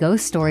have a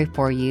ghost story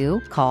for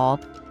you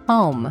called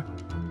Home.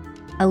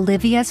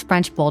 Olivia's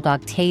French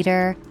bulldog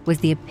Tater was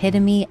the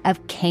epitome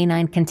of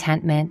canine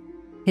contentment,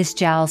 his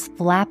jowls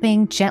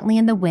flapping gently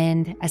in the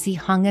wind as he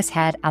hung his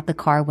head out the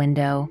car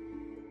window.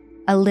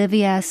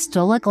 Olivia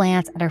stole a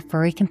glance at her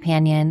furry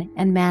companion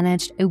and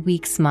managed a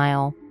weak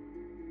smile.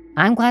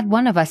 "I'm glad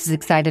one of us is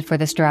excited for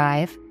this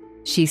drive,"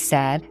 she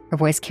said, her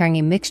voice carrying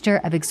a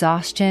mixture of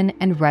exhaustion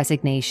and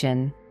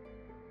resignation.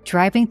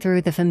 Driving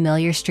through the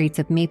familiar streets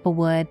of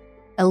Maplewood,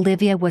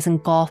 Olivia was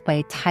engulfed by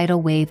a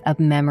tidal wave of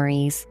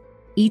memories,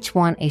 each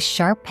one a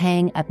sharp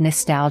pang of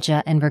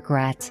nostalgia and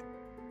regret.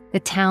 The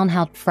town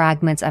held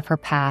fragments of her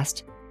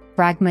past,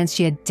 fragments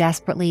she had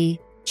desperately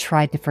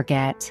tried to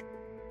forget.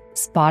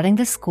 Spotting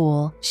the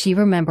school, she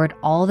remembered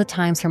all the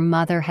times her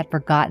mother had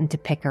forgotten to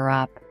pick her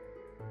up.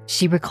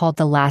 She recalled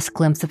the last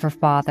glimpse of her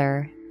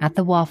father at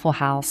the Waffle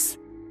House,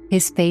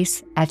 his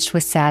face etched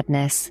with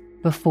sadness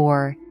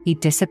before he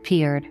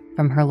disappeared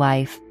from her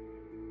life.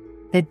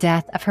 The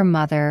death of her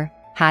mother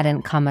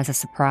hadn't come as a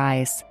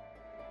surprise.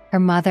 Her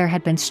mother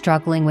had been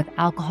struggling with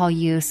alcohol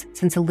use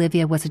since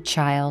Olivia was a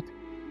child,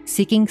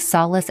 seeking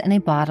solace in a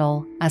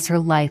bottle as her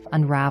life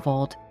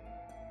unraveled.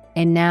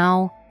 And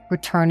now,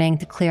 returning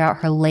to clear out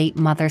her late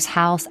mother's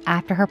house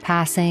after her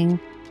passing,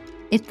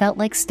 it felt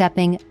like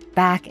stepping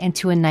back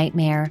into a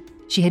nightmare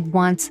she had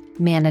once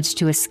managed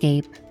to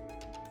escape.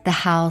 The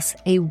house,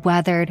 a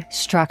weathered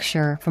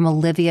structure from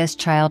Olivia's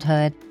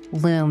childhood,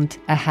 loomed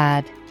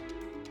ahead.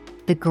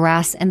 The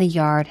grass in the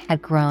yard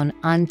had grown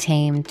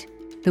untamed,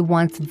 the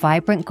once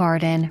vibrant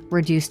garden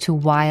reduced to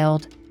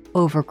wild,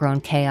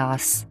 overgrown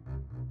chaos.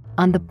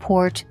 On the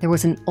porch, there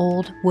was an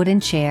old wooden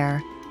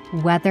chair,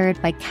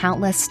 weathered by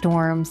countless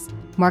storms,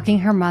 marking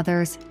her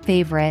mother's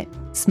favorite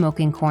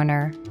smoking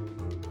corner.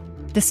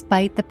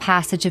 Despite the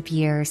passage of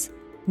years,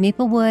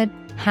 Maplewood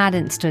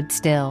hadn't stood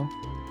still.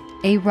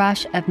 A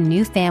rush of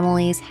new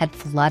families had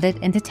flooded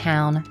into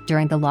town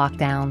during the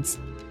lockdowns,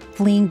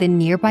 fleeing the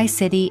nearby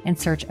city in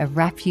search of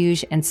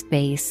refuge and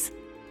space.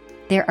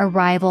 Their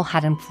arrival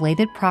had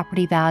inflated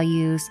property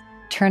values,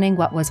 turning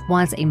what was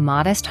once a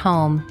modest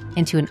home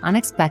into an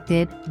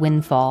unexpected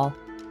windfall.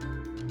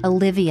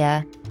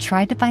 Olivia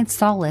tried to find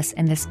solace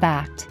in this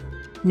fact,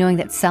 knowing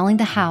that selling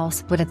the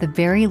house would at the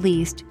very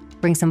least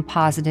bring some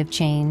positive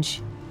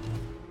change.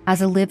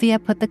 As Olivia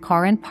put the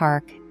car in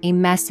park, a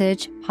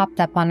message popped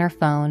up on her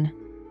phone.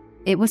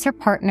 It was her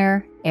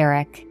partner,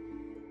 Eric.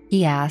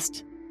 He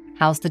asked,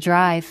 "How's the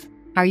drive?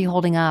 How are you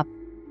holding up?"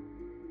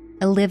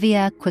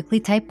 Olivia quickly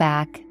typed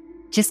back,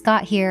 "Just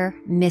got here,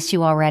 miss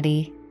you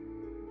already."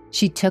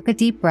 She took a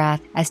deep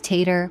breath as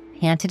Tater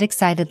panted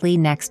excitedly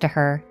next to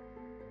her.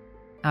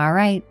 "All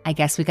right, I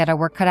guess we got our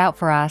work cut out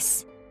for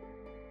us."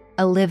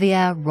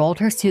 Olivia rolled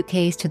her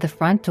suitcase to the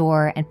front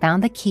door and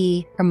found the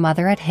key her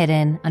mother had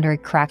hidden under a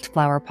cracked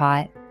flower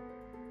pot.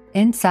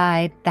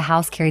 Inside, the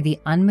house carried the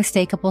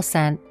unmistakable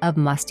scent of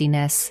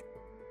mustiness.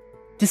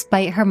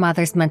 Despite her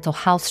mother's mental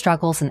health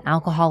struggles and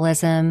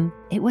alcoholism,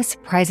 it was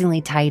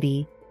surprisingly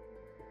tidy.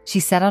 She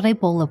set out a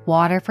bowl of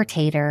water for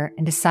Tater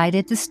and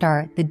decided to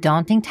start the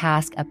daunting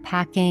task of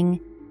packing,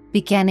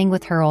 beginning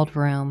with her old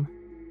room.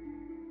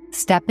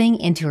 Stepping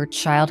into her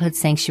childhood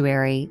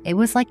sanctuary, it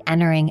was like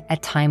entering a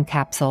time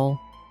capsule.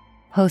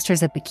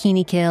 Posters of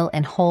Bikini Kill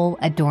and Hole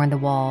adorned the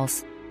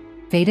walls,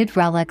 faded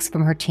relics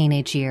from her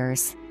teenage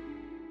years.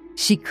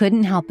 She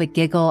couldn't help but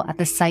giggle at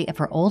the sight of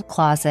her old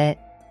closet,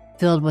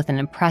 filled with an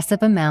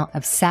impressive amount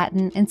of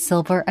satin and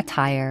silver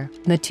attire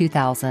from the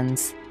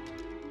 2000s.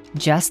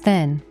 Just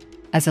then,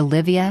 as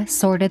Olivia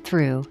sorted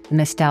through the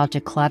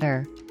nostalgic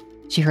clutter,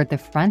 she heard the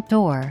front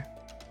door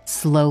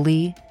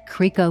slowly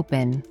creak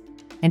open,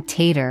 and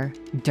Tater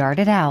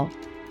darted out,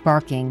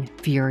 barking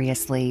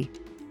furiously.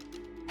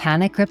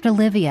 Panic gripped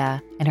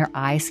Olivia, and her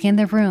eyes scanned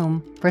the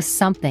room for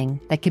something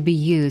that could be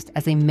used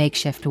as a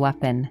makeshift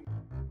weapon.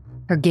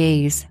 Her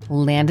gaze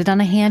landed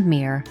on a hand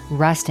mirror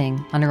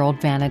resting on her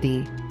old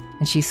vanity,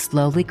 and she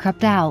slowly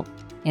crept out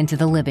into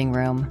the living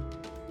room.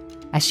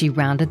 As she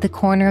rounded the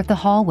corner of the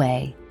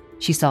hallway,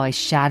 she saw a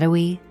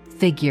shadowy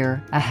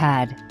figure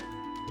ahead.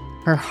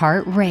 Her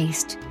heart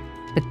raced,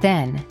 but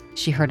then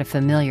she heard a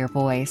familiar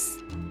voice.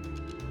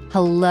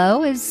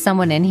 "Hello, is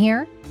someone in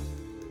here?"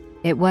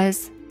 It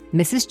was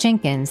Mrs.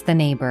 Jenkins, the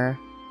neighbor.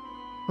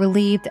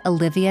 Relieved,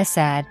 Olivia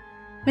said,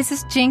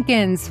 "Mrs.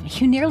 Jenkins,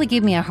 you nearly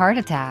gave me a heart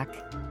attack."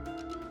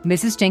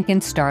 Mrs.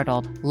 Jenkins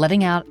startled,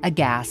 letting out a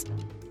gasp.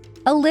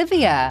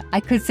 "Olivia, I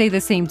could say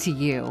the same to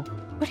you.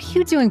 What are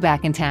you doing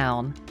back in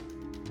town?"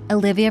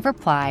 Olivia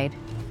replied,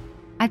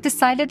 "I've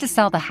decided to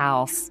sell the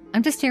house.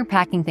 I'm just here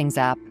packing things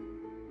up."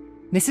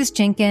 Mrs.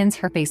 Jenkins,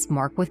 her face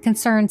marked with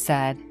concern,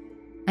 said,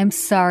 "I'm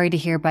sorry to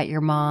hear about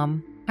your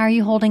mom. How are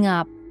you holding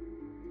up?"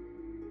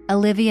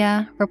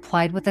 Olivia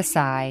replied with a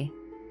sigh,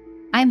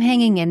 "I'm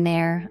hanging in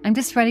there. I'm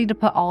just ready to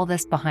put all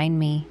this behind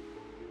me."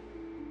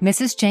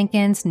 Mrs.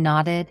 Jenkins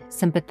nodded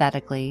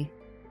sympathetically.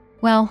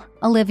 "Well,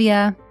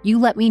 Olivia, you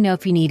let me know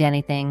if you need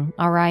anything,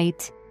 all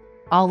right?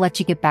 I'll let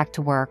you get back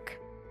to work."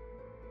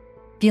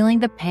 Feeling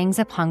the pangs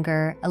of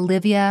hunger,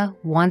 Olivia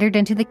wandered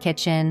into the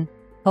kitchen,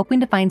 hoping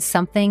to find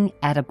something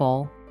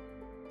edible.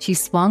 She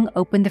swung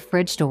open the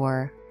fridge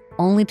door,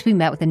 only to be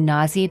met with a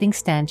nauseating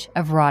stench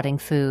of rotting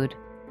food.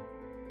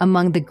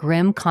 Among the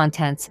grim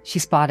contents, she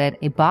spotted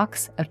a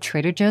box of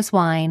Trader Joe's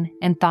wine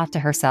and thought to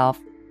herself,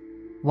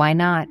 why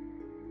not?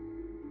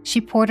 She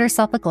poured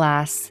herself a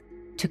glass,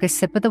 took a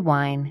sip of the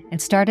wine,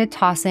 and started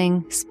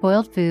tossing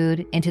spoiled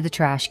food into the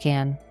trash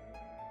can.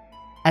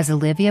 As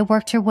Olivia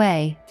worked her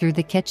way through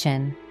the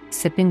kitchen,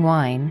 sipping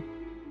wine,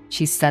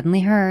 she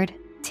suddenly heard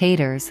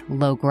Tater's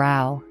low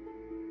growl.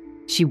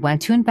 She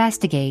went to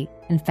investigate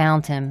and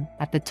found him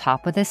at the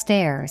top of the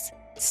stairs,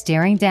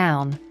 staring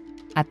down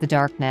at the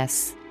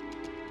darkness.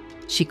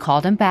 She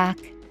called him back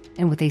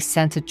and with a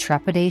sense of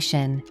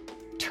trepidation,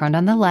 turned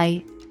on the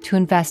light to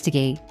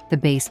investigate the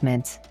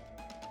basement.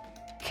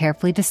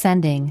 Carefully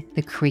descending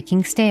the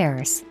creaking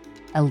stairs,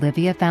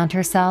 Olivia found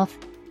herself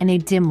in a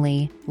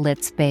dimly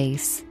lit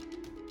space.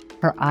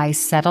 Her eyes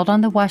settled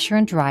on the washer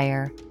and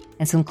dryer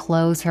and some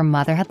clothes her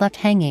mother had left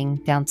hanging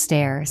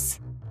downstairs.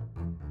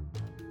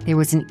 There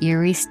was an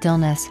eerie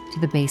stillness to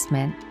the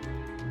basement,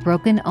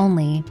 broken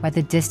only by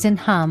the distant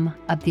hum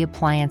of the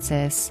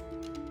appliances.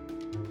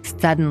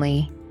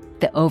 Suddenly,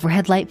 the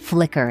overhead light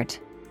flickered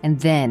and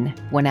then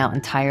went out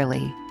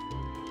entirely.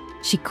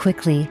 She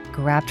quickly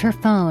grabbed her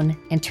phone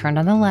and turned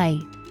on the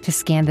light to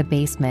scan the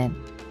basement,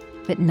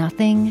 but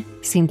nothing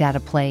seemed out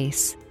of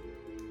place.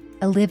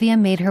 Olivia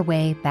made her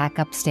way back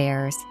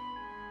upstairs.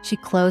 She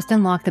closed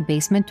and locked the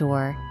basement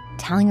door,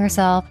 telling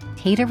herself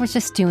Tater was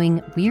just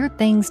doing weird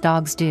things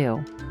dogs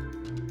do.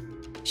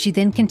 She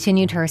then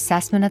continued her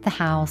assessment of the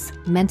house,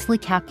 mentally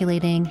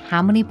calculating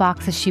how many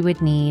boxes she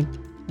would need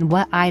and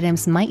what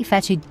items might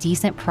fetch a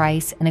decent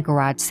price in a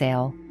garage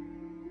sale.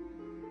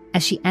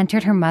 As she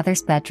entered her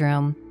mother's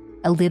bedroom,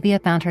 Olivia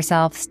found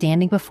herself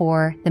standing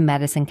before the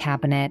medicine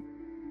cabinet.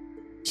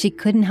 She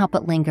couldn't help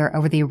but linger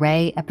over the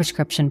array of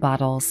prescription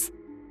bottles.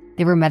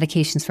 There were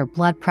medications for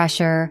blood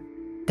pressure,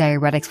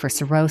 diuretics for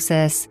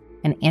cirrhosis,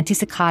 and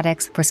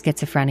antipsychotics for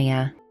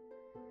schizophrenia.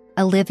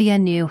 Olivia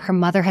knew her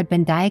mother had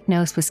been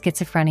diagnosed with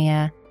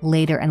schizophrenia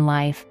later in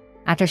life,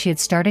 after she had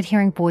started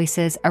hearing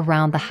voices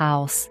around the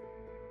house.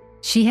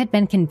 She had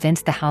been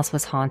convinced the house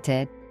was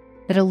haunted,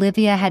 but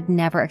Olivia had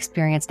never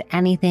experienced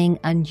anything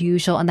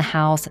unusual in the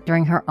house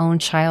during her own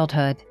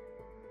childhood.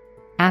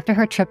 After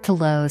her trip to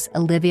Lowe's,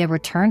 Olivia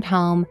returned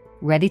home,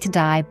 ready to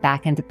dive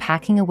back into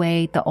packing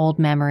away the old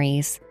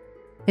memories.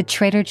 The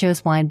Trader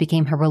Joe's wine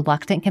became her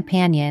reluctant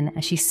companion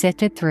as she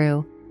sifted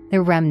through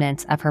the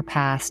remnants of her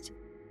past.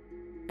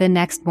 The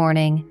next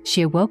morning,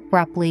 she awoke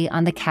abruptly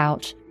on the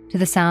couch to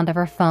the sound of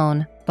her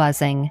phone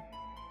buzzing.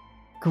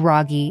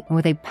 Groggy and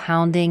with a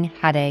pounding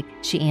headache,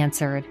 she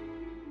answered.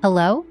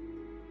 "Hello?"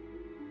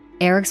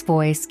 Eric's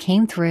voice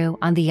came through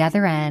on the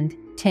other end,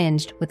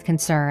 tinged with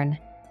concern.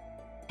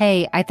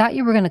 "Hey, I thought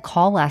you were going to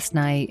call last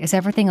night. Is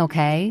everything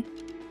okay?"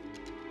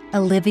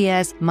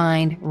 Olivia's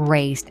mind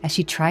raced as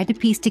she tried to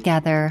piece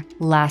together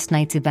last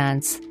night's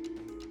events.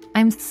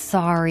 "I'm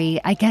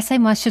sorry. I guess I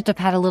must just have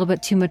had a little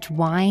bit too much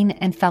wine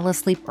and fell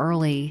asleep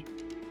early."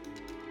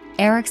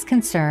 Eric's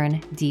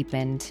concern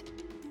deepened.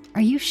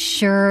 "Are you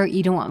sure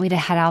you don't want me to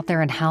head out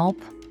there and help?"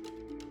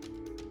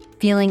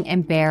 Feeling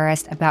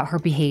embarrassed about her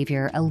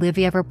behavior,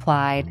 Olivia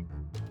replied,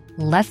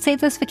 "Let's save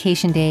those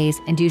vacation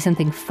days and do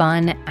something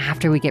fun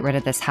after we get rid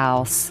of this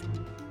house."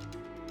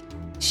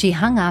 She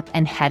hung up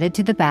and headed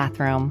to the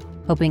bathroom,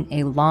 hoping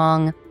a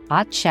long,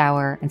 hot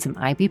shower and some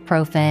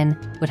ibuprofen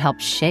would help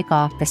shake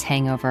off this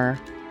hangover.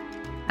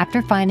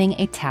 After finding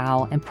a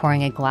towel and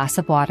pouring a glass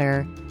of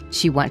water,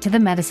 she went to the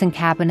medicine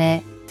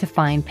cabinet to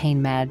find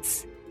pain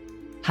meds.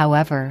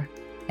 However,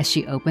 as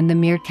she opened the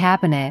mirrored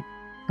cabinet,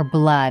 her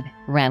blood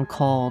ran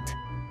cold.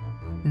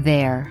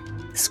 There,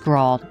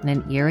 scrawled in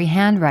an eerie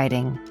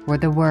handwriting, were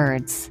the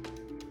words,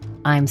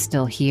 "I'm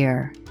still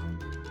here."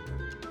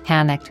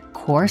 Panic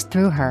coursed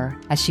through her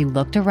as she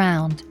looked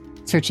around,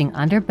 searching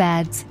under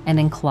beds and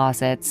in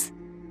closets.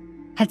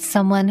 Had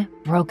someone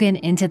broken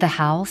into the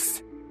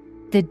house?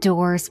 The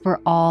doors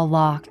were all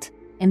locked,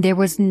 and there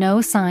was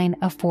no sign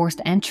of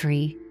forced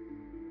entry.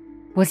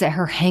 Was it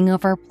her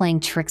hangover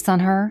playing tricks on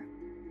her?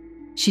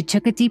 She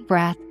took a deep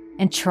breath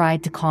and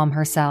tried to calm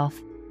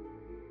herself.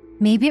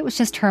 Maybe it was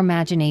just her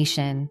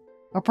imagination,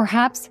 or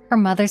perhaps her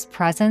mother's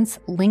presence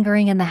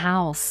lingering in the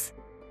house.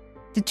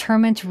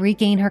 Determined to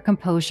regain her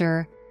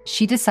composure,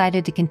 she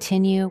decided to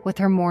continue with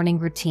her morning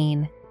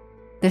routine.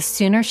 The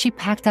sooner she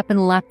packed up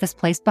and left this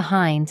place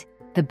behind,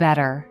 the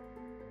better.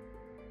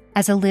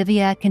 As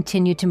Olivia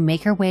continued to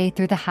make her way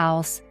through the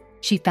house,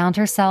 she found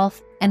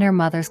herself in her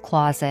mother's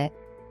closet.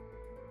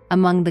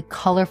 Among the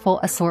colorful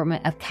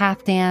assortment of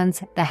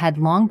caftans that had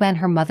long been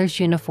her mother's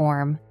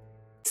uniform,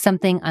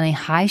 something on a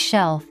high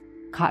shelf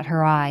caught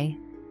her eye.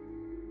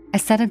 A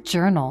set of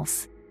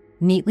journals,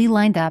 neatly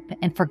lined up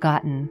and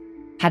forgotten,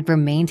 had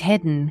remained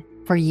hidden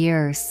for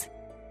years.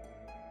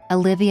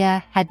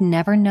 Olivia had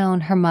never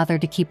known her mother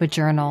to keep a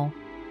journal,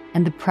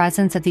 and the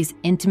presence of these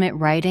intimate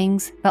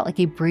writings felt like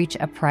a breach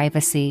of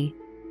privacy.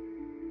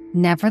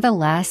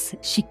 Nevertheless,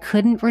 she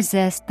couldn't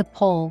resist the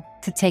pull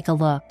to take a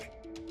look.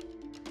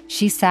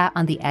 She sat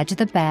on the edge of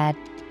the bed,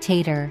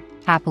 Tater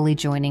happily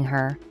joining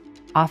her,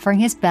 offering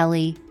his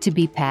belly to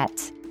be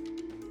pet.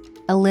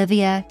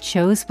 Olivia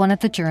chose one of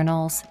the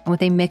journals, and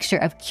with a mixture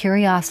of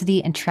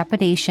curiosity and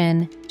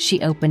trepidation,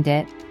 she opened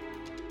it.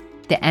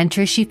 The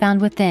entries she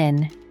found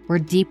within were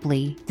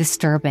deeply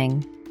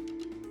disturbing.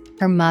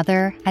 Her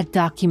mother had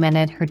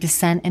documented her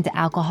descent into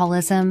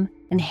alcoholism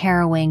in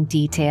harrowing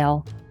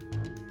detail.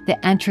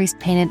 The entries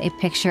painted a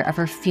picture of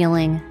her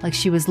feeling like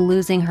she was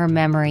losing her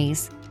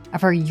memories,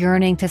 of her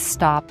yearning to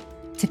stop,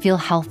 to feel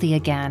healthy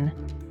again.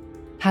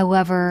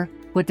 However,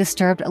 what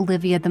disturbed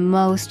Olivia the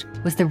most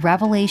was the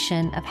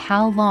revelation of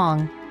how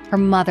long her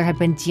mother had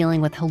been dealing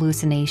with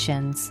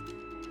hallucinations.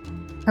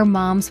 Her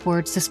mom's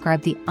words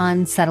described the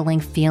unsettling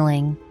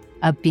feeling,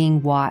 of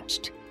being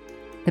watched,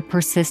 the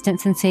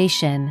persistent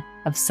sensation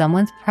of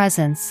someone's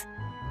presence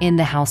in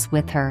the house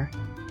with her.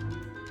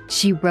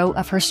 She wrote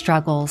of her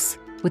struggles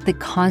with the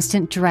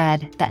constant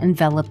dread that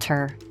enveloped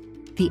her,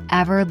 the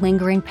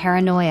ever-lingering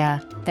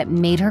paranoia that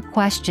made her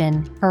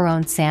question her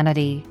own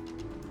sanity.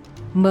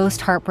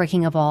 Most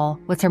heartbreaking of all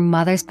was her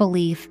mother's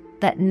belief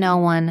that no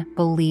one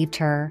believed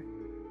her,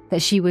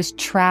 that she was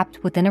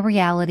trapped within a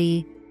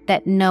reality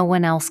that no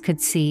one else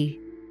could see.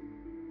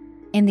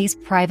 In these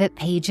private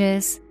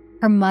pages,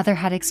 her mother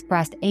had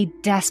expressed a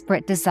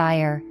desperate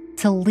desire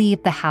to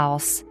leave the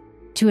house,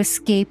 to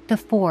escape the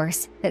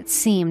force that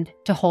seemed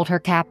to hold her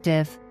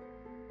captive.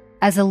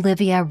 As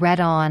Olivia read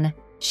on,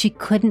 she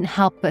couldn't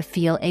help but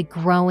feel a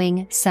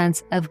growing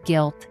sense of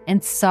guilt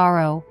and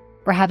sorrow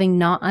for having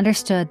not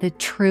understood the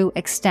true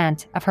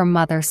extent of her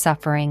mother's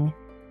suffering.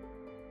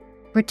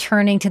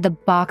 Returning to the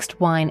boxed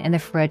wine in the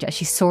fridge as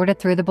she sorted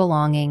through the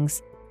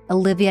belongings,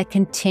 Olivia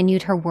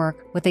continued her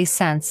work with a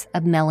sense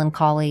of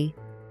melancholy.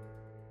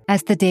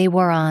 As the day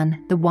wore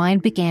on, the wine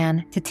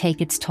began to take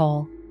its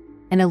toll,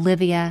 and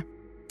Olivia,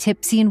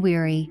 tipsy and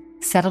weary,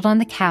 settled on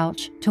the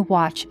couch to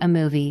watch a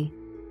movie.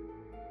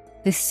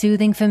 The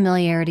soothing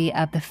familiarity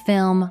of the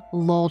film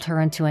lulled her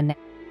into a nap.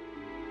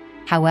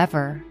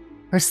 However,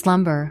 her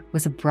slumber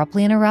was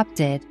abruptly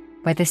interrupted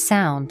by the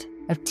sound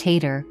of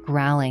Tater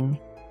growling.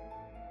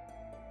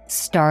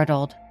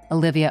 Startled,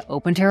 Olivia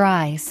opened her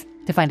eyes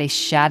to find a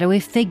shadowy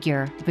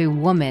figure of a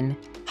woman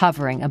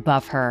hovering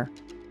above her.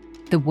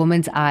 The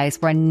woman's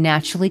eyes were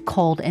unnaturally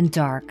cold and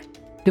dark,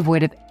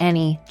 devoid of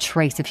any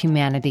trace of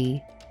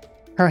humanity.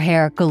 Her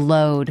hair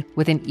glowed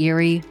with an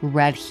eerie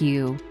red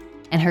hue,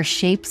 and her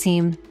shape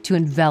seemed to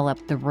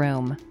envelop the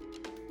room.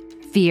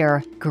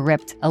 Fear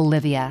gripped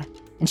Olivia,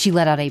 and she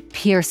let out a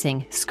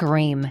piercing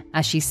scream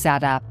as she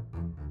sat up,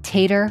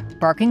 Tater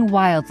barking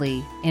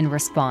wildly in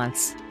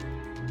response.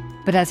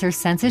 But as her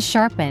senses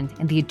sharpened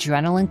and the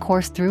adrenaline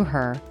coursed through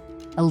her,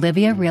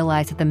 Olivia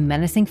realized that the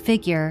menacing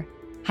figure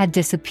had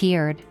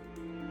disappeared.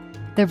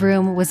 The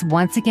room was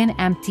once again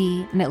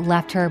empty, and it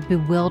left her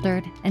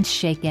bewildered and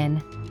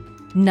shaken.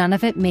 None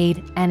of it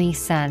made any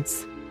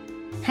sense.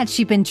 Had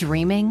she been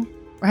dreaming,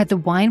 or had the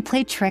wine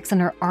played tricks on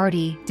her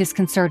already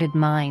disconcerted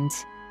mind?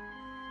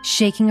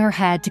 Shaking her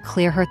head to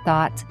clear her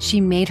thoughts,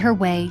 she made her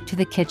way to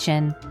the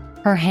kitchen,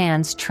 her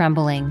hands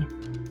trembling.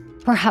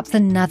 Perhaps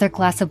another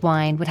glass of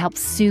wine would help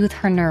soothe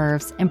her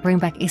nerves and bring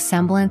back a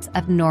semblance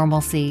of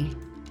normalcy.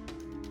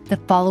 The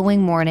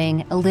following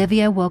morning,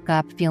 Olivia woke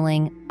up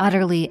feeling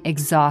utterly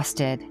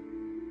exhausted.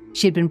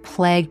 She had been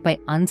plagued by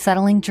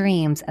unsettling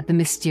dreams of the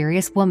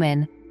mysterious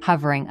woman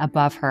hovering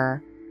above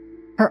her,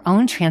 her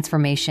own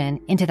transformation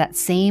into that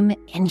same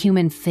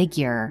inhuman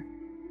figure.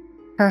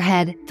 Her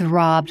head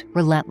throbbed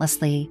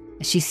relentlessly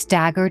as she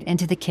staggered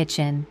into the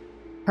kitchen,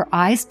 her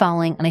eyes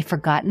falling on a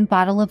forgotten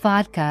bottle of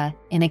vodka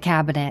in a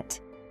cabinet.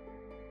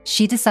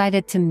 She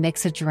decided to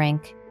mix a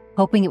drink,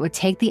 hoping it would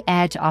take the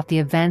edge off the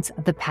events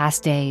of the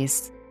past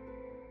days.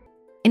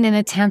 In an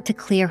attempt to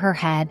clear her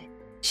head,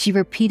 she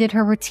repeated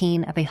her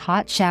routine of a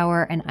hot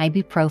shower and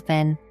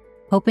ibuprofen,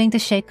 hoping to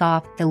shake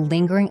off the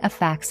lingering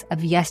effects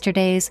of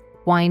yesterday's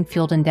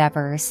wine-fueled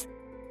endeavors.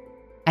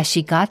 As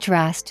she got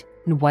dressed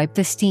and wiped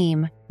the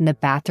steam in the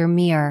bathroom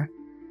mirror,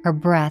 her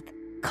breath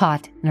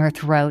caught in her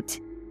throat.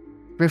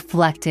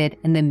 Reflected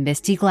in the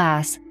misty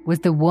glass was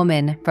the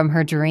woman from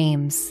her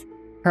dreams,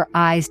 her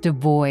eyes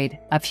devoid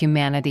of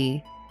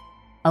humanity.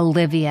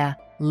 Olivia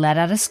let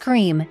out a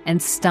scream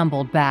and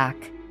stumbled back.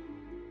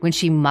 When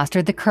she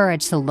mustered the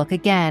courage to look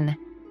again,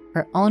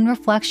 her own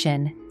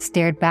reflection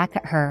stared back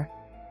at her,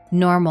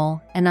 normal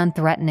and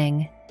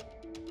unthreatening.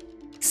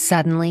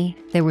 Suddenly,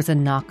 there was a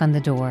knock on the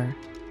door.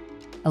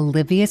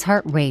 Olivia's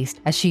heart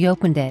raced as she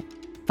opened it,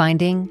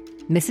 finding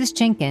Mrs.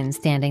 Jenkins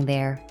standing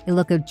there, a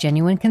look of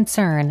genuine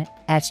concern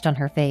etched on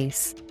her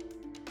face.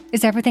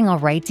 "Is everything all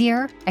right,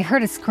 dear? I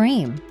heard a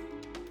scream,"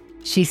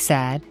 she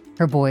said,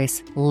 her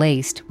voice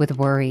laced with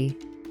worry.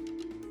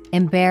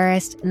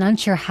 Embarrassed and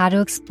unsure how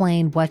to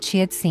explain what she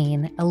had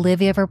seen,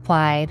 Olivia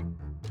replied,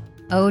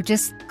 "Oh,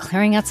 just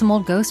clearing out some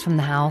old ghosts from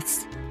the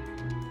house."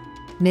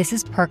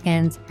 Mrs.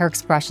 Perkins, her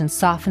expression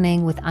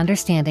softening with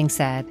understanding,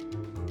 said,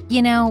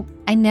 "You know,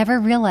 I never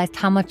realized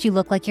how much you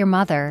look like your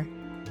mother."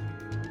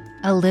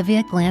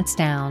 Olivia glanced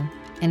down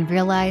and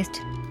realized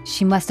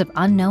she must have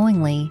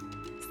unknowingly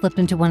slipped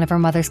into one of her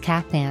mother's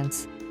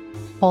caftans,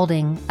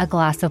 holding a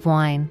glass of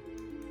wine.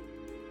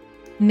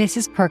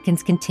 Mrs.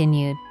 Perkins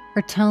continued,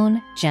 her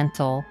tone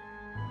gentle.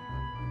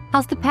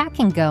 "How's the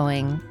packing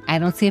going? I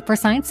don't see it for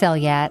sign sale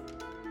yet."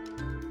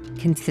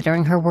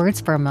 Considering her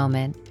words for a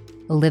moment,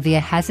 Olivia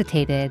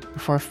hesitated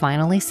before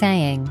finally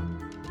saying,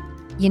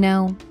 "You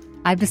know,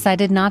 I've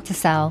decided not to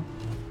sell.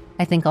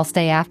 I think I'll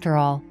stay after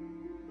all."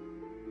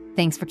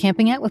 Thanks for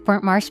camping out with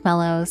Burnt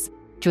Marshmallows.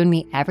 Join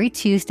me every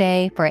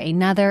Tuesday for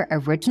another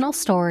original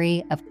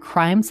story of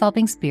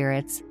crime-solving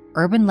spirits,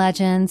 urban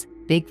legends,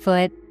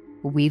 Bigfoot.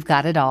 We've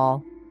got it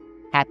all.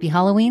 Happy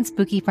Halloween,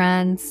 spooky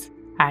friends.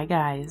 Hi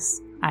guys,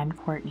 I'm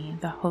Courtney,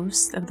 the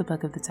host of the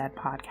Book of the Dead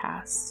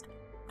podcast.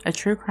 a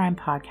true crime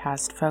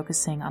podcast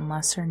focusing on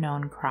lesser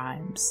known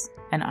crimes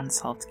and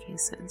unsolved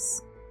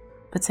cases.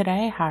 But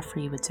today I have for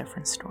you a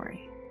different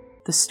story.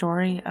 The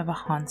story of a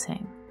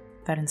haunting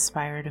that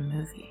inspired a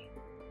movie.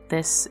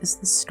 This is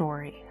the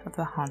story of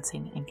the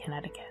haunting in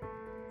Connecticut.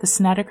 The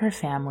Snedeker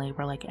family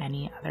were like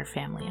any other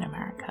family in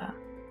America.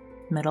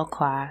 Middle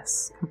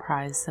class,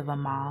 comprised of a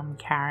mom,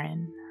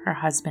 Karen, her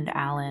husband,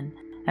 Alan,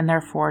 and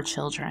their 4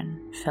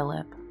 children,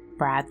 Philip,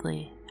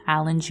 Bradley,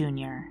 Alan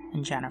Jr.,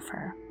 and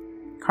Jennifer.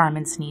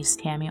 Carmen's niece,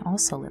 Tammy,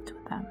 also lived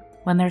with them.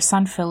 When their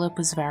son Philip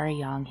was very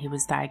young, he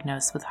was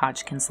diagnosed with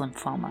Hodgkin's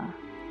lymphoma.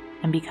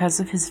 And because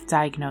of his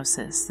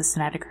diagnosis, the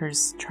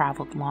Snedekers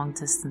traveled long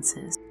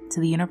distances to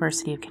the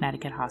University of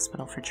Connecticut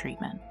Hospital for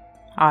treatment.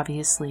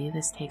 Obviously,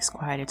 this takes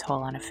quite a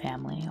toll on a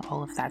family,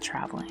 all of that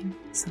traveling,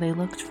 so they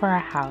looked for a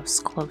house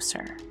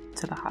closer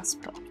to the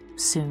hospital.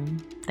 Soon,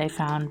 they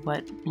found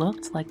what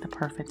looked like the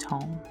perfect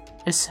home,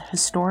 a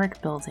historic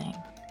building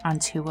on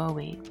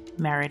 208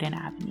 Meriden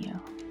Avenue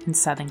in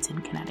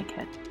Southington,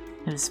 Connecticut.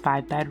 It was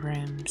 5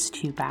 bedrooms,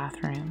 2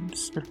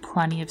 bathrooms, with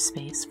plenty of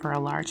space for a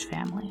large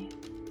family.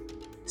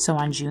 So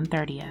on June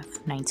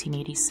 30th,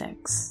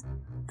 1986,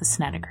 the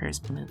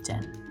Snedekers moved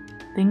in.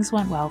 Things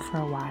went well for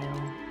a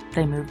while.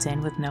 They moved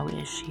in with no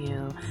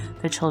issue.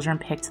 The children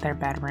picked their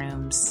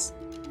bedrooms,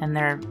 and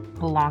their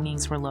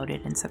belongings were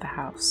loaded into the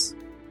house.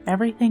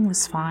 Everything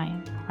was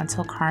fine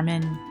until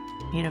Carmen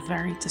made a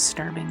very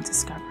disturbing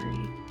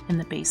discovery in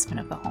the basement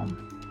of the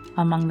home.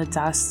 Among the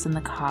dust and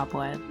the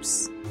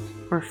cobwebs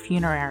were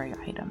funerary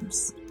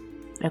items,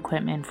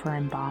 equipment for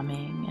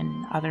embalming,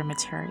 and other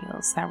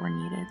materials that were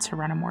needed to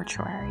run a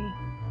mortuary.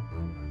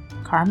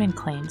 Carmen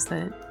claims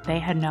that they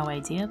had no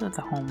idea that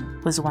the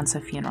home was once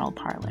a funeral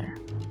parlor,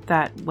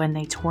 that when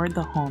they toured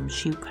the home,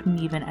 she couldn't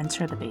even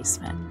enter the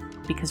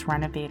basement because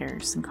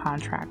renovators and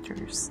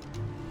contractors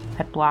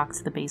had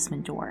blocked the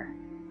basement door.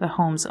 The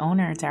home's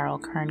owner,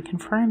 Daryl Kern,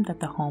 confirmed that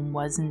the home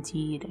was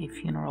indeed a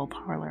funeral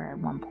parlor at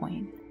one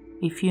point,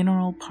 a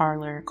funeral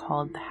parlor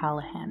called the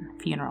Hallahan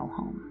Funeral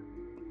Home,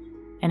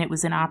 and it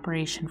was in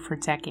operation for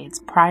decades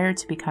prior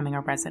to becoming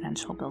a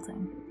residential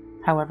building.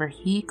 However,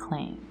 he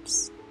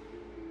claims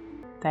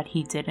that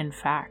he did in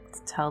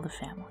fact tell the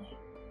family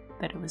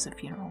that it was a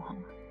funeral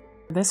home.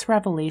 This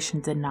revelation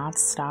did not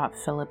stop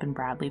Philip and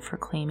Bradley from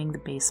claiming the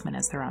basement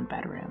as their own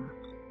bedroom.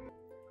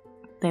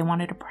 They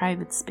wanted a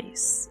private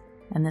space,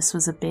 and this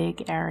was a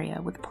big area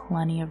with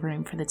plenty of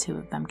room for the 2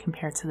 of them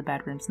compared to the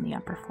bedrooms in the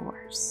upper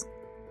floors.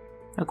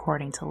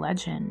 According to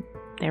legend,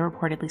 they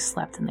reportedly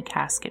slept in the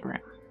casket room,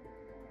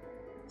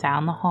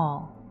 down the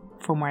hall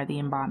from where the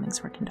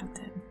embalmings were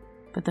conducted.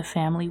 But the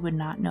family would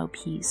not know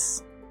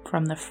peace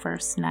from the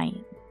first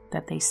night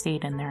that they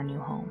stayed in their new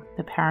home.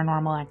 The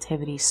paranormal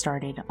activity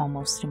started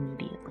almost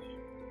immediately,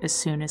 as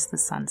soon as the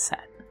sun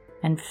set,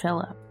 and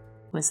Philip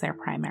was their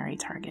primary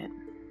target.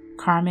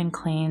 Carmen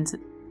claimed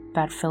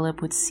that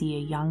Philip would see a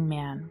young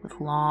man with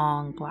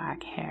long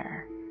black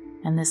hair,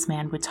 and this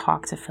man would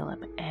talk to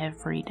Philip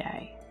every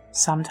day.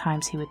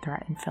 Sometimes he would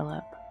threaten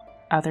Philip,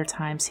 other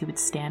times he would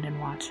stand and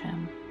watch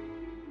him.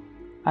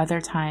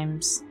 Other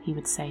times he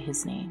would say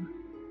his name,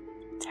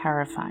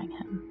 terrifying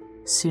him.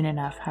 Soon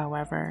enough,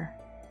 however,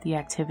 the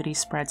activity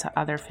spread to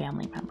other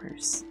family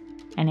members,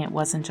 and it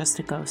wasn't just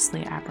a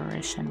ghostly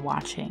apparition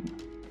watching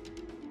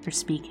or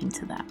speaking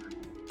to them.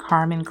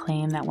 Carmen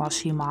claimed that while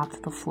she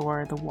mopped the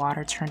floor, the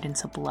water turned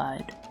into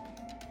blood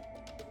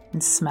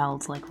and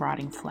smelled like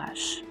rotting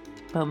flesh.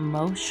 But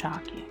most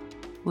shocking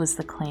was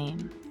the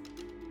claim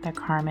that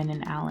Carmen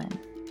and Alan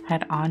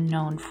had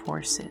unknown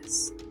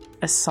forces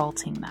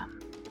assaulting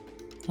them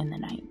in the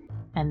night.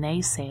 And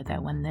they say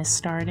that when this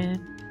started,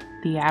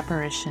 the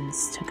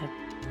apparitions took a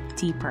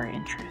deeper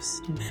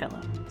interest in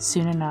Philip.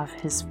 Soon enough,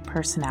 his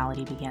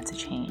personality began to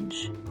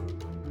change.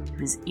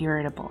 He was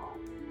irritable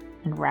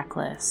and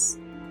reckless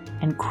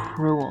and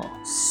cruel,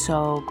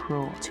 so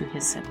cruel to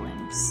his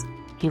siblings.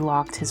 He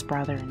locked his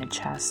brother in a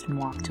chest and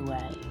walked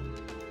away.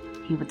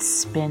 He would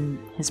spin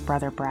his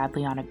brother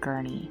Bradley on a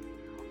gurney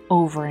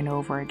over and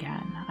over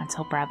again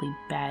until Bradley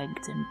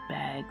begged and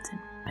begged and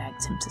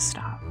begged him to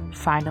stop.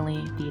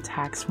 Finally, the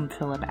attacks from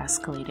Philip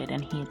escalated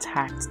and he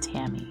attacked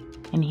Tammy,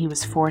 and he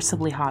was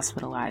forcibly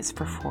hospitalized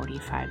for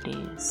 45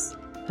 days,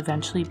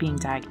 eventually being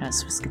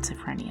diagnosed with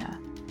schizophrenia,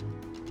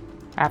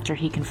 after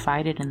he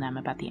confided in them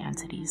about the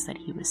entities that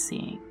he was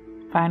seeing.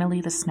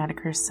 Finally, the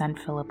Snedekers sent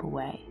Philip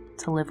away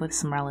to live with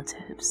some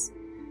relatives,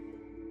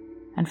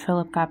 and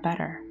Philip got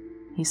better.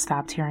 He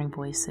stopped hearing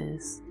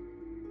voices,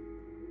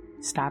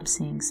 stopped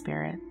seeing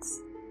spirits,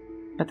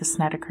 but the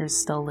Snedekers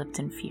still lived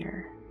in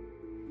fear.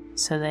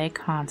 So they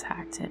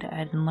contacted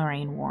Ed and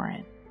Lorraine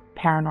Warren,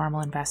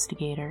 paranormal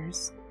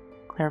investigators,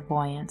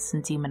 clairvoyants,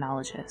 and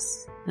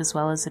demonologists, as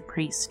well as a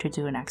priest to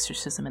do an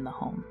exorcism in the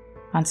home.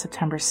 On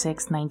September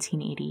 6,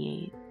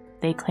 1988,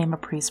 they claim a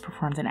priest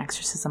performed an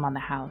exorcism on the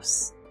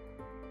house,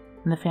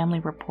 and the family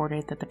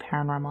reported that the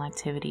paranormal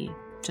activity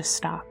just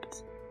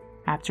stopped.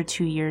 After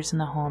 2 years in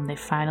the home, they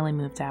finally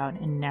moved out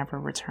and never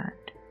returned.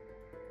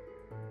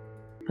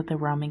 But the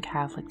Roman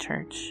Catholic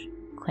Church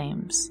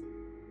claims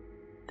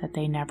that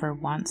they never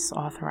once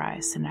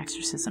authorized an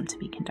exorcism to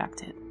be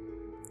conducted.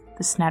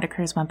 The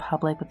Snedekers went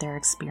public with their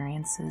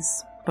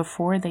experiences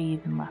before they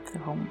even left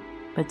their home.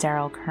 But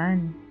Daryl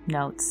Kern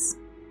notes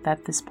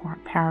that this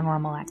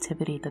paranormal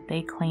activity that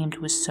they claimed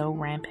was so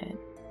rampant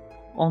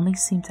only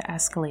seemed to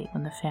escalate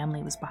when the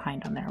family was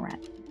behind on their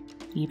rent.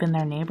 Even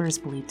their neighbors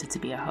believed it to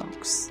be a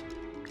hoax,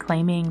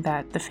 claiming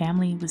that the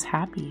family was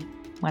happy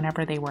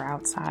whenever they were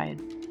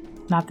outside,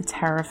 not the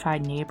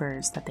terrified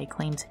neighbors that they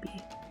claimed to be.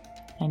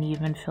 And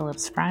even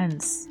Philip's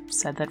friends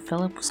said that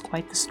Philip was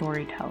quite the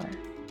storyteller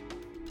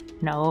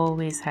and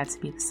always had to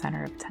be the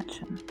center of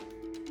attention.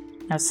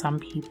 Now, some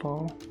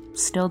people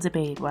still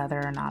debate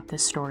whether or not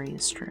this story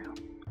is true,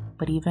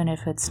 but even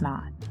if it's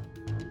not,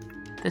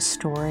 the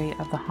story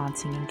of the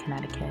haunting in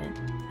Connecticut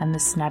and the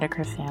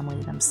Snedeker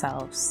family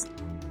themselves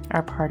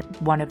are part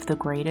of one of the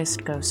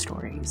greatest ghost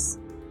stories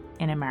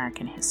in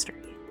American history.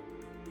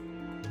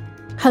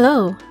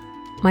 Hello,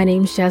 my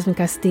name's Jasmine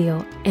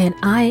Castillo, and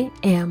I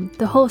am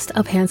the host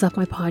of Hands Off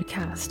My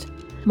Podcast.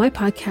 My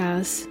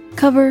podcast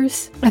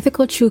covers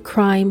ethical true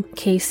crime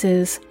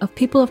cases of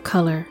people of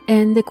color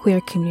and the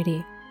queer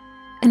community.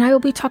 And I will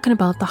be talking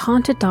about the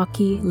haunted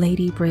Donkey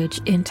Lady Bridge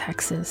in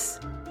Texas.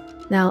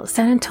 Now,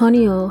 San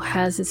Antonio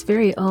has its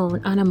very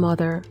own Anna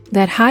Mother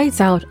that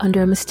hides out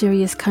under a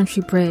mysterious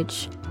country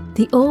bridge.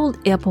 The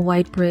old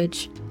Applewhite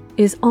Bridge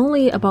is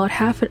only about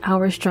half an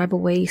hour's drive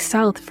away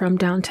south from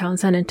downtown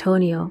San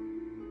Antonio.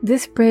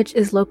 This bridge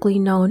is locally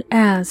known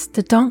as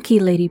the Donkey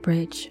Lady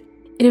Bridge.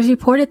 It is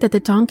reported that the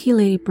Donkey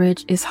Lady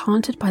Bridge is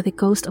haunted by the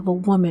ghost of a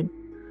woman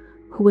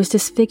who was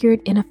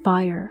disfigured in a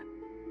fire.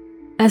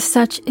 As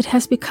such, it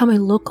has become a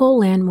local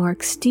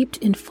landmark steeped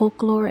in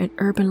folklore and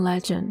urban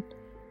legend.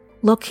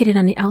 Located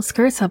on the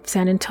outskirts of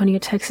San Antonio,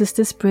 Texas,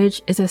 this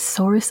bridge is a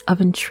source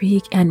of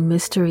intrigue and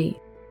mystery.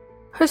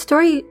 Her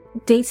story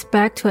dates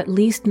back to at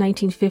least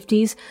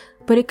 1950s,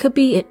 but it could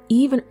be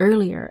even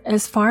earlier,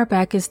 as far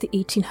back as the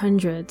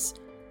 1800s.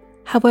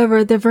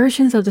 However, the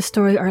versions of the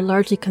story are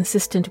largely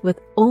consistent with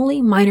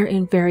only minor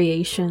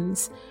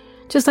variations.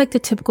 Just like the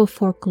typical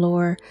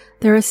folklore,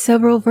 there are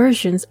several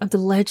versions of the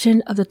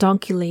legend of the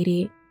Donkey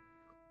Lady.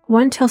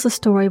 One tells the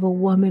story of a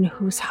woman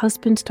whose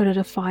husband started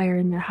a fire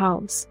in their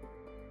house.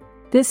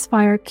 This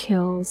fire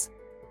kills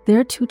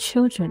their 2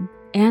 children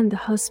and the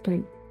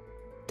husband.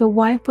 The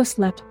wife was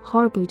left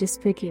horribly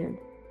disfigured.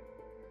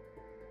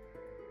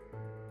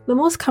 The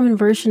most common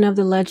version of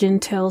the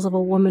legend tells of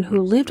a woman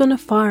who lived on a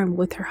farm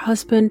with her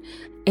husband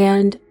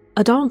and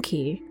a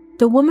donkey.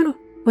 The woman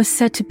was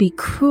said to be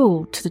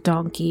cruel to the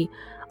donkey,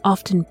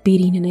 often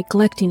beating and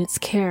neglecting its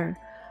care.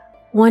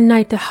 One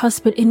night, the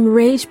husband,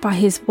 enraged by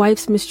his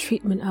wife's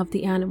mistreatment of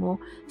the animal,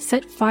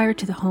 set fire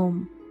to the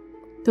home.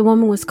 The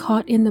woman was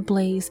caught in the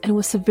blaze and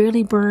was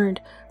severely burned,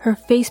 her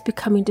face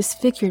becoming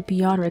disfigured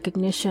beyond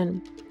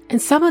recognition. In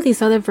some of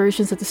these other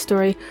versions of the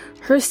story,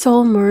 her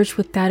soul merged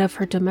with that of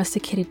her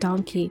domesticated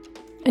donkey.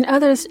 In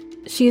others,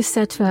 she is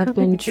said to have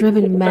been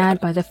driven mad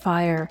by the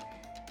fire,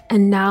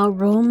 and now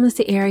roams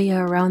the area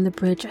around the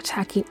bridge,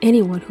 attacking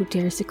anyone who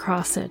dares to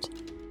cross it.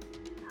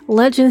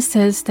 Legend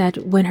says that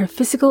when her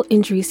physical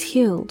injuries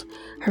healed,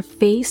 her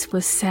face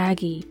was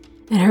saggy,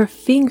 and her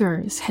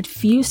fingers had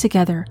fused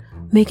together,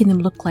 making them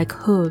look like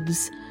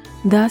hooves.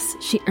 Thus,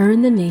 she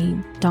earned the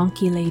name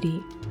Donkey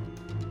Lady.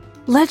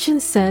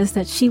 Legend says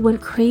that she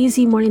went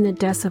crazy mourning the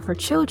deaths of her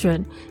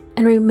children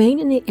and remained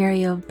in the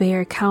area of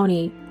Bexar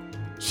County.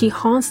 She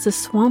haunts the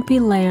swampy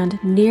land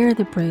near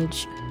the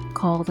bridge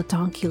called the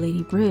Donkey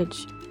Lady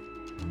Bridge.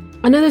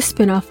 Another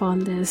spin-off on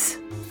this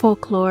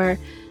folklore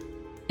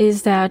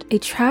is that a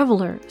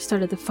traveler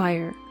started the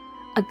fire.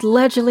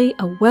 Allegedly,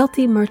 a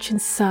wealthy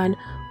merchant's son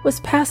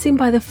was passing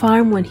by the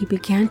farm when he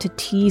began to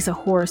tease a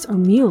horse or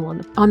mule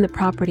on the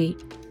property.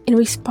 In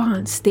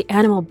response, the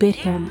animal bit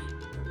him.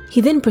 He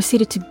then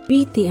proceeded to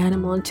beat the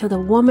animal until the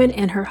woman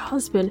and her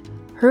husband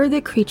heard the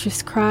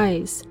creature's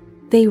cries.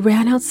 They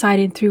ran outside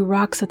and threw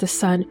rocks at the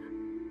son,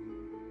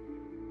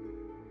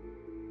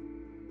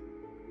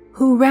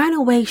 who ran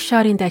away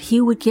shouting that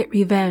he would get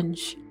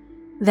revenge.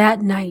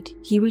 That night,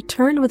 he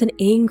returned with an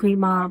angry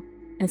mob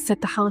and set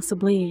the house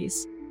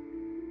ablaze.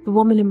 The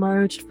woman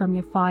emerged from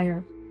the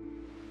fire.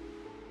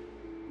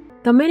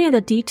 Though many of the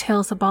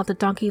details about the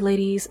Donkey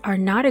Ladies are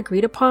not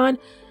agreed upon,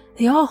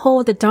 they all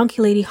hold the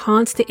Donkey Lady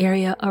haunts the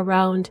area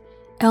around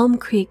Elm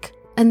Creek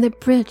and the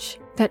bridge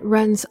that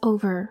runs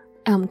over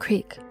Elm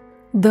Creek.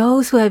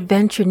 Those who have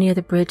ventured near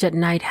the bridge at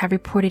night have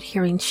reported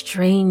hearing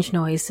strange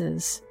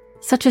noises,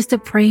 such as the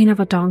braying of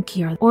a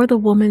donkey or the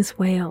woman's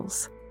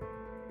wails.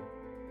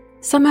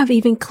 Some have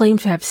even claimed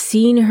to have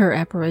seen her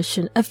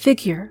apparition, a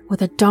figure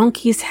with a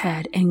donkey's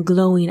head and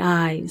glowing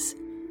eyes.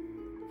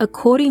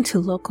 According to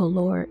local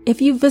lore,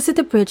 if you visit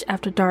the bridge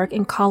after dark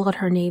and call out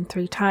her name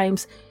 3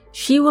 times,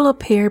 she will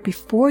appear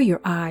before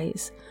your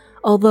eyes.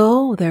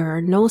 Although there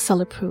are no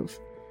solid proof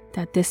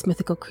that this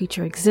mythical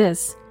creature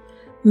exists,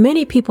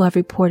 many people have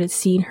reported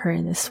seeing her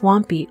in the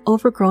swampy,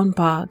 overgrown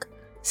bog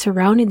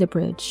surrounding the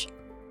bridge.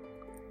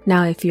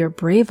 Now, if you're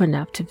brave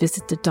enough to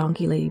visit the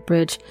Donkey Lady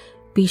Bridge,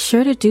 be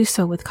sure to do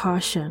so with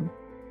caution.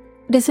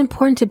 It is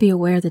important to be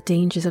aware of the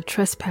dangers of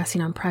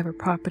trespassing on private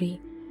property.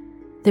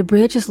 The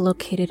bridge is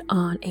located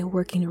on a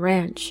working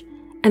ranch,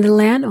 and the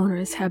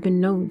landowners have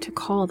been known to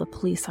call the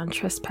police on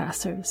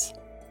trespassers.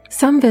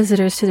 Some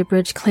visitors to the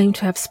bridge claim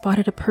to have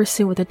spotted a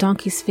person with a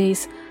donkey's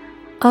face.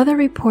 Others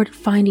reported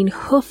finding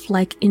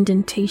hoof-like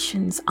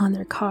indentations on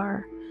their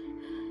car.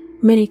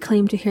 Many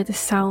claim to hear the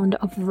sound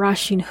of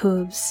rushing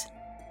hooves.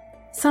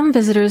 Some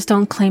visitors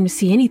don't claim to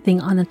see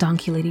anything on the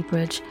Donkey Lady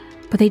Bridge,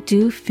 but they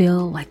do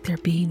feel like they're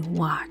being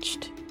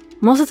watched.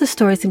 Most of the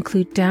stories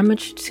include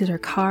damage to their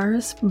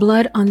cars,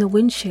 blood on the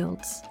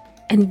windshields,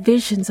 and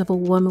visions of a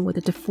woman with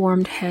a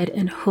deformed head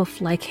and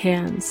hoof-like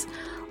hands.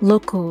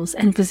 Locals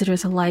and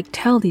visitors alike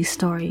tell these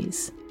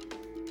stories.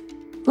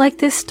 Like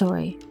this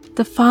story,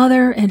 the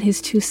father and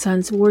his 2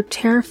 sons were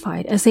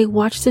terrified as they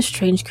watched the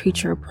strange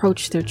creature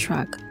approach their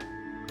truck.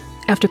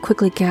 After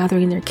quickly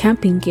gathering their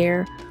camping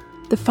gear,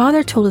 the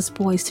father told his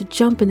boys to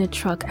jump in the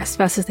truck as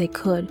fast as they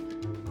could.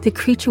 The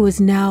creature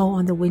was now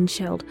on the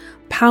windshield,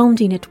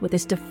 pounding it with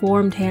its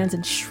deformed hands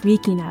and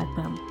shrieking at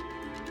them.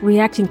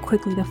 Reacting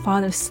quickly, the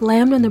father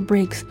slammed on the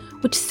brakes,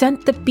 which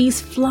sent the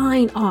beast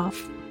flying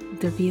off of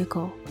their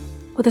vehicle.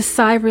 With a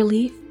sigh of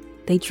relief,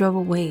 they drove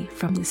away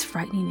from this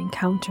frightening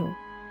encounter.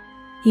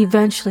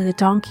 Eventually, the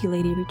Donkey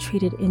Lady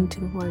retreated into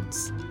the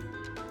woods.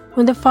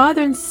 When the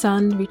father and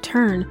son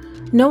returned,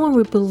 no one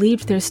would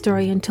believe their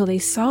story until they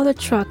saw the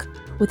truck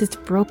with its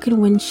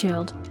broken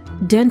windshield,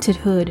 dented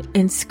hood,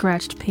 and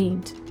scratched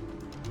paint.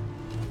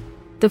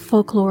 The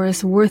folklore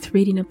is worth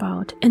reading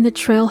about, and the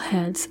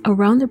trailheads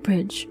around the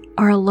bridge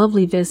are a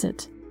lovely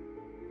visit.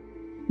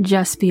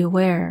 Just be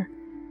aware,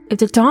 if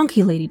the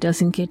Donkey Lady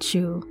doesn't get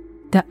you,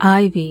 the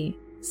ivy,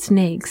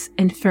 snakes,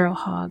 and feral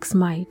hogs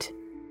might.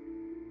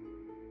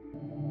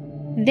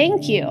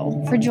 Thank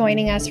you for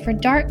joining us for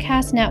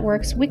Darkcast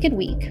Network's Wicked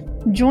Week.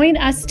 Join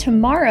us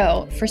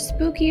tomorrow for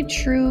spooky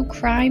true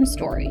crime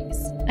stories.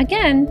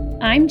 Again,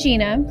 I'm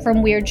Gina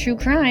from Weird True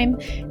Crime,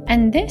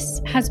 and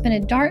this has been a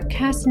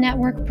Darkcast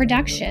Network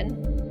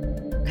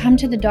production. Come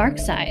to the dark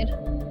side.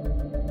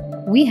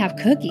 We have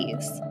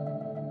cookies.